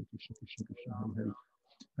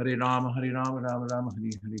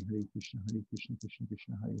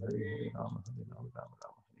Hare Rama Rama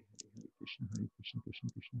Hare Hare Hare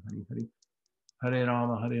Krishna Krishna Hare Hare Hare Rama Rama Hare Hare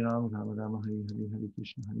Hare Krishna Hare Hare Hare Rama Rama Hare Hare Hare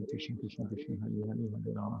Krishna Krishna Hare Hare Hare Rama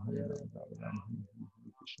Rama Hare Hare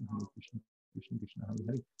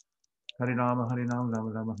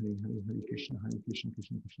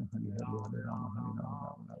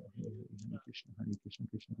Krishna Hare Hare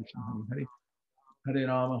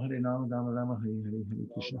Hare Rama Rama Hare Hare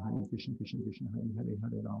Hare Krishna Krishna Hare Hare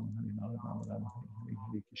Hare Rama Rama Hare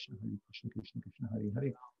Hare Krishna Krishna Hare Hare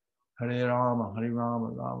Hare Rama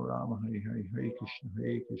Rama Hare Hare Hare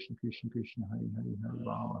Krishna Krishna Hare Hare Hare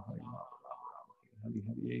Rama Rama Hare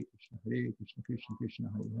Hare Krishna Krishna Hare Hare Hare Rama Rama Hare Hare Hare Krishna Krishna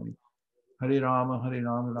Hare Hare Hare Rama Hare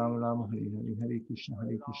Hare Krishna Hare Hare Hare Rama Rama Hare Hare Hare Krishna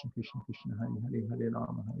Krishna Hare Hare Hare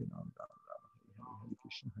Rama Rama Hare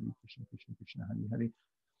Krishna Hare Hare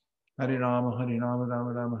Hare Rama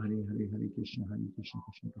Rama Hare Hare Hare Krishna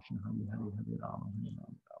Krishna Hare Hare Hare Rama Rama Hare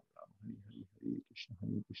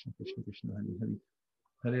Hare Krishna Hare Hare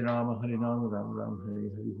Hare Rama Rama Hare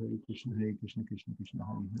Hare Hare Krishna Krishna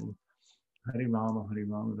Hare Hare Hare Rama,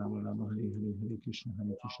 Rama Rama, Hare Hare, Hare Krishna,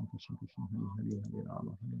 Krishna Krishna, Hare Hare, Hare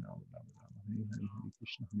Rama, Rama Rama, Hare Hare, Hare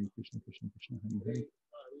Krishna, Krishna Krishna, Hare Hare.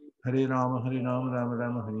 Hare Rama, Rama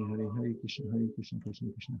Rama, Hare Hare, Hare Krishna, Krishna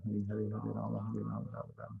Krishna, Hare Hare, Hare Rama, Rama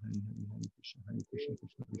Rama, Hare Hare, Hare Krishna, Krishna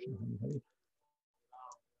Krishna, Hare Hare.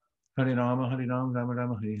 Hare Rama, Rama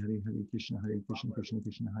Rama, Hare Hare, Hare Krishna, Krishna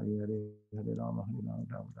Krishna, Hare Hare, Hare Rama, Rama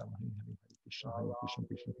Rama, Hare Hare, Hare Krishna, Krishna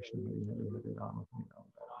Krishna, Hare Hare, Hare Rama, Rama,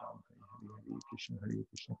 Hare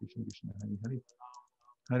Krishna, Krishna Hare Hare.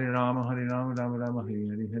 Hare Rama, Rama Rama, Hare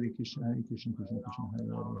Hare, Hare Krishna, Krishna Krishna, Hare Hare,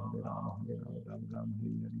 Hare Rama, Rama Rama, Hare Hare,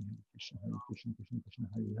 Hare Krishna, Krishna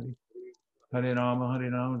Hare Hare. Hare Rama,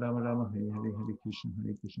 Rama Rama, Hare Hare, Hare Krishna,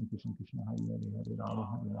 Krishna Hare Hare, Hare Rama,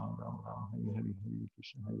 Rama Rama, Hare Hare, Hare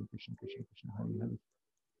Krishna, Krishna Hare Hare.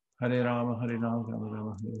 Hare Rama, Rama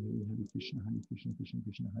Rama, Hare Hare, Hare Krishna,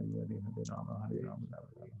 Krishna Hare Hare, Hare Rama, Rama Rama, Hare Hare,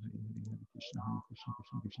 Hare Krishna,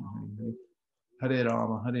 Krishna Hare Hare. Hare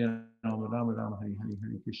Rama, Rama Rama, Hare Hare,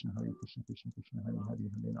 Hare Krishna, Krishna Hare Hare,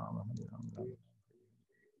 Hare Rama, Rama Rama, Krishna Hare Hare.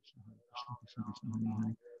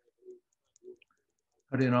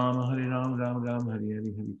 Hare Rama, Rama Rama, Hare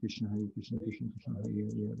Hare, Hare Krishna, Krishna Hare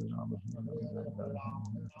Hare, Hare Rama, Rama Rama,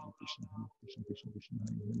 Hare Krishna, Krishna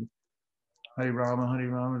Hare Hare. Hare Rama,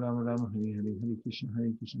 Rama Rama, Hare Hare, Hare Krishna,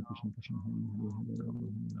 Krishna Hare Hare, Hare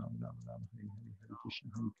Rama, Rama Hare Hare, Hare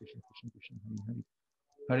Krishna, Krishna Hare Hare. Hare Rama, Rama Rama, Hare Hare, Hare Krishna, Krishna Hare Hare, Hare Rama, Rama Hare Hare, Krishna, Hare Hare.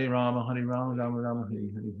 Hare Rama, Rama Rama, Hare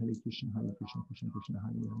Hare, Hare Krishna, Krishna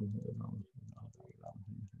Hare Hare, Hare Rama,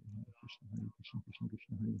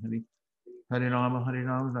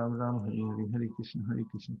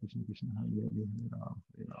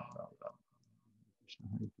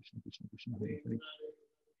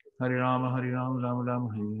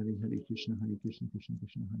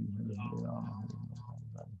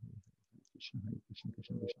 Rama Krishna,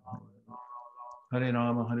 Hare Hare. Hare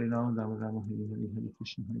Rama, Rama Rama, Hare Hare, Hare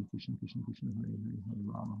Krishna, Krishna Hare Hare, Hare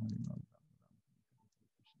Rama, Rama Krishna, Hare Hare.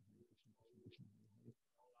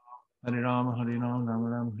 Hare Rama, Rama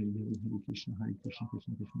Rama, Hare Hare, Hare Krishna,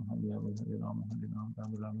 Krishna Hare Hare, Hare Rama, Hare Rama,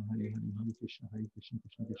 Rama Rama, Hare Hare, Hare Krishna, Krishna Hare Hare, Hare Rama, Rama Rama, Hare Hare, Hare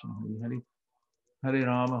Krishna, Krishna Hare Hare. Hare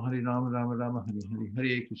Rama, Rama Rama, Hare Hare,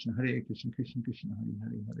 Hare Krishna, Krishna Hare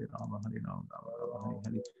Hare, Hare Rama, Rama Rama, Hare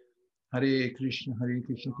Hare. Hare Krishna, Krishna Hare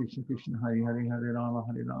Hare, Hare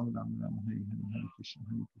Rama, Rama Rama, Hare Hare, Hare Krishna,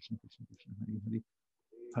 Krishna Hare Hare.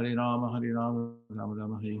 Hare Rama, Rama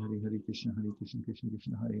Rama, Hare Hare, Hare Krishna,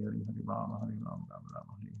 Krishna Hare Hare, Hare Rama, Rama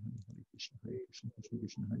Rama, Hare Hare, Hare Krishna,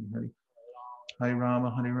 Krishna Hare Hare. Hare Rama,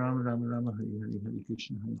 Rama Rama, Hare Hare, Hare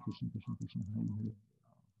Krishna, Krishna Hare Hare.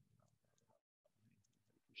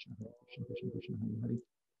 Krishna Hare Hare.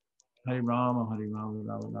 Hare Rama, Rama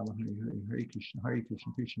Rama, Hare Hare, Hare Krishna,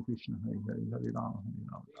 Krishna Hare Hare, Hare Rama,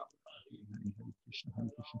 Rama Hare Hare, Hare Krishna,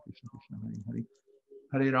 Krishna Hare Hare.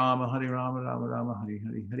 Hare Rama, Rama Rama, Hare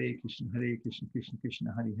Hare, Hare Krishna,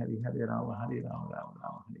 Krishna Hare Hare, Hare Rama, Rama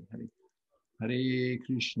Rama, Hare Hare. Hare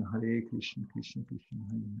Krishna, Krishna Krishna Hare Hare, Hare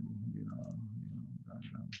Rama,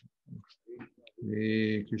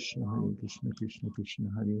 Hare Krishna, Krishna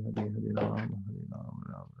Hare Hare, Hare Rama, Rama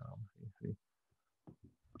Rama, Hare Hare.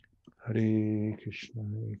 Hare Krishna,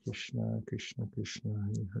 Krishna Krishna,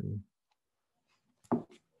 Hare Hare.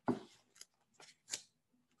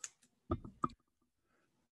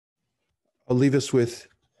 I'll leave us with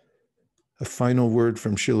a final word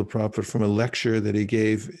from Srila Prabhupada from a lecture that he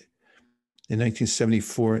gave in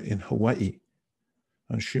 1974 in Hawaii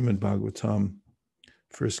on Srimad Bhagavatam,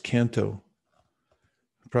 first canto.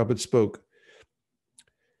 Prabhupada spoke,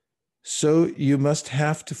 "So you must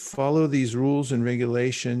have to follow these rules and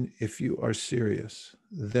regulation if you are serious.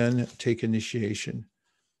 Then take initiation.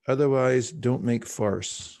 Otherwise, don't make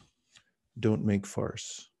farce. Don't make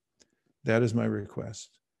farce." That is my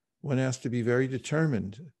request. One has to be very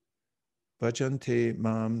determined. Bhajante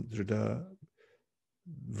mam drida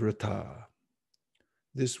vrata.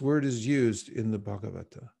 This word is used in the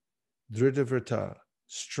Bhagavata. Drida vrata,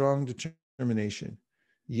 strong determination.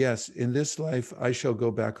 Yes, in this life, I shall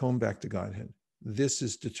go back home, back to Godhead. This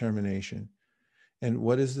is determination. And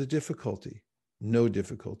what is the difficulty? No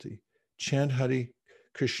difficulty. Chant Hare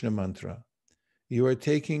Krishna mantra. You are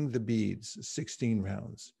taking the beads, 16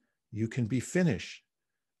 rounds. You can be finished,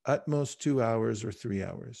 utmost 2 hours or 3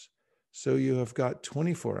 hours. So you have got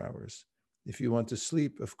 24 hours. If you want to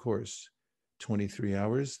sleep, of course, 23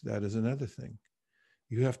 hours, that is another thing.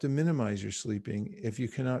 You have to minimize your sleeping. If you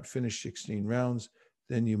cannot finish 16 rounds,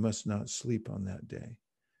 then you must not sleep on that day.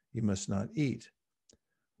 You must not eat.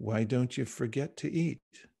 Why don't you forget to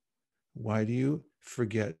eat? Why do you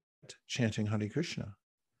forget chanting Hare Krishna?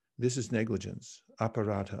 This is negligence,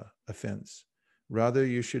 aparadha, offense. Rather,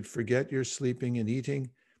 you should forget your sleeping and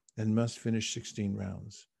eating and must finish 16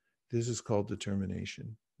 rounds. This is called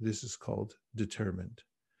determination. This is called determined.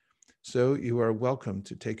 So you are welcome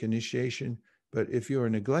to take initiation, but if you are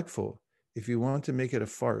neglectful, if you want to make it a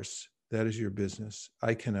farce, that is your business.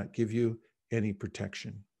 I cannot give you any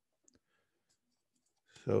protection.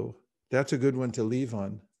 So that's a good one to leave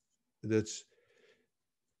on. That's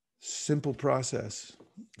simple process,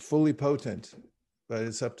 fully potent, but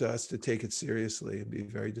it's up to us to take it seriously and be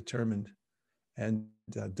very determined. And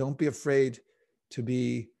don't be afraid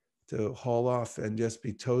to haul off and just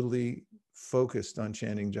be totally focused on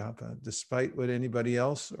chanting japa, despite what anybody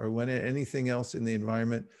else or when anything else in the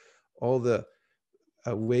environment, all the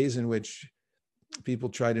ways in which people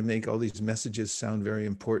try to make all these messages sound very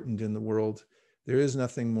important in the world. There is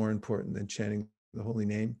nothing more important than chanting the holy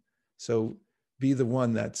name. So be the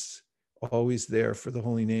one that's always there for the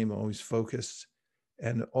holy name, always focused,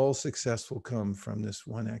 and all success will come from this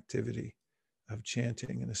one activity of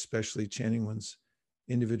chanting, and especially chanting one's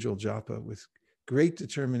individual japa with great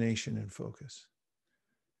determination and focus.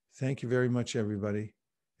 Thank you very much, everybody.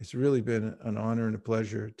 It's really been an honor and a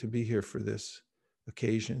pleasure to be here for this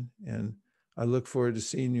occasion, and I look forward to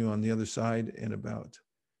seeing you on the other side in about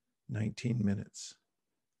 19 minutes.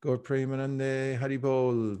 Gaur Premanande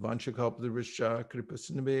Haribol, Vanchakalpadrisha,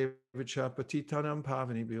 Kripasanabe Vicha Patitanam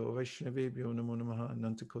Pavani Bio Vaishnavi Bio Namo Namaha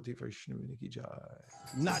Nantakoti Vaishnavi Ki Jai.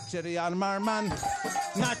 Natari Armarman,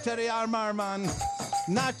 Natari Armarman,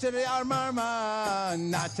 Natari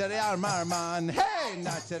Armarman, Natari Armarman, hey,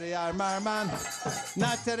 Natari Armarman,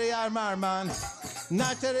 Natari Armarman,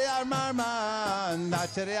 Natari Armarman,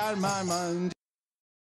 Natari Armarman.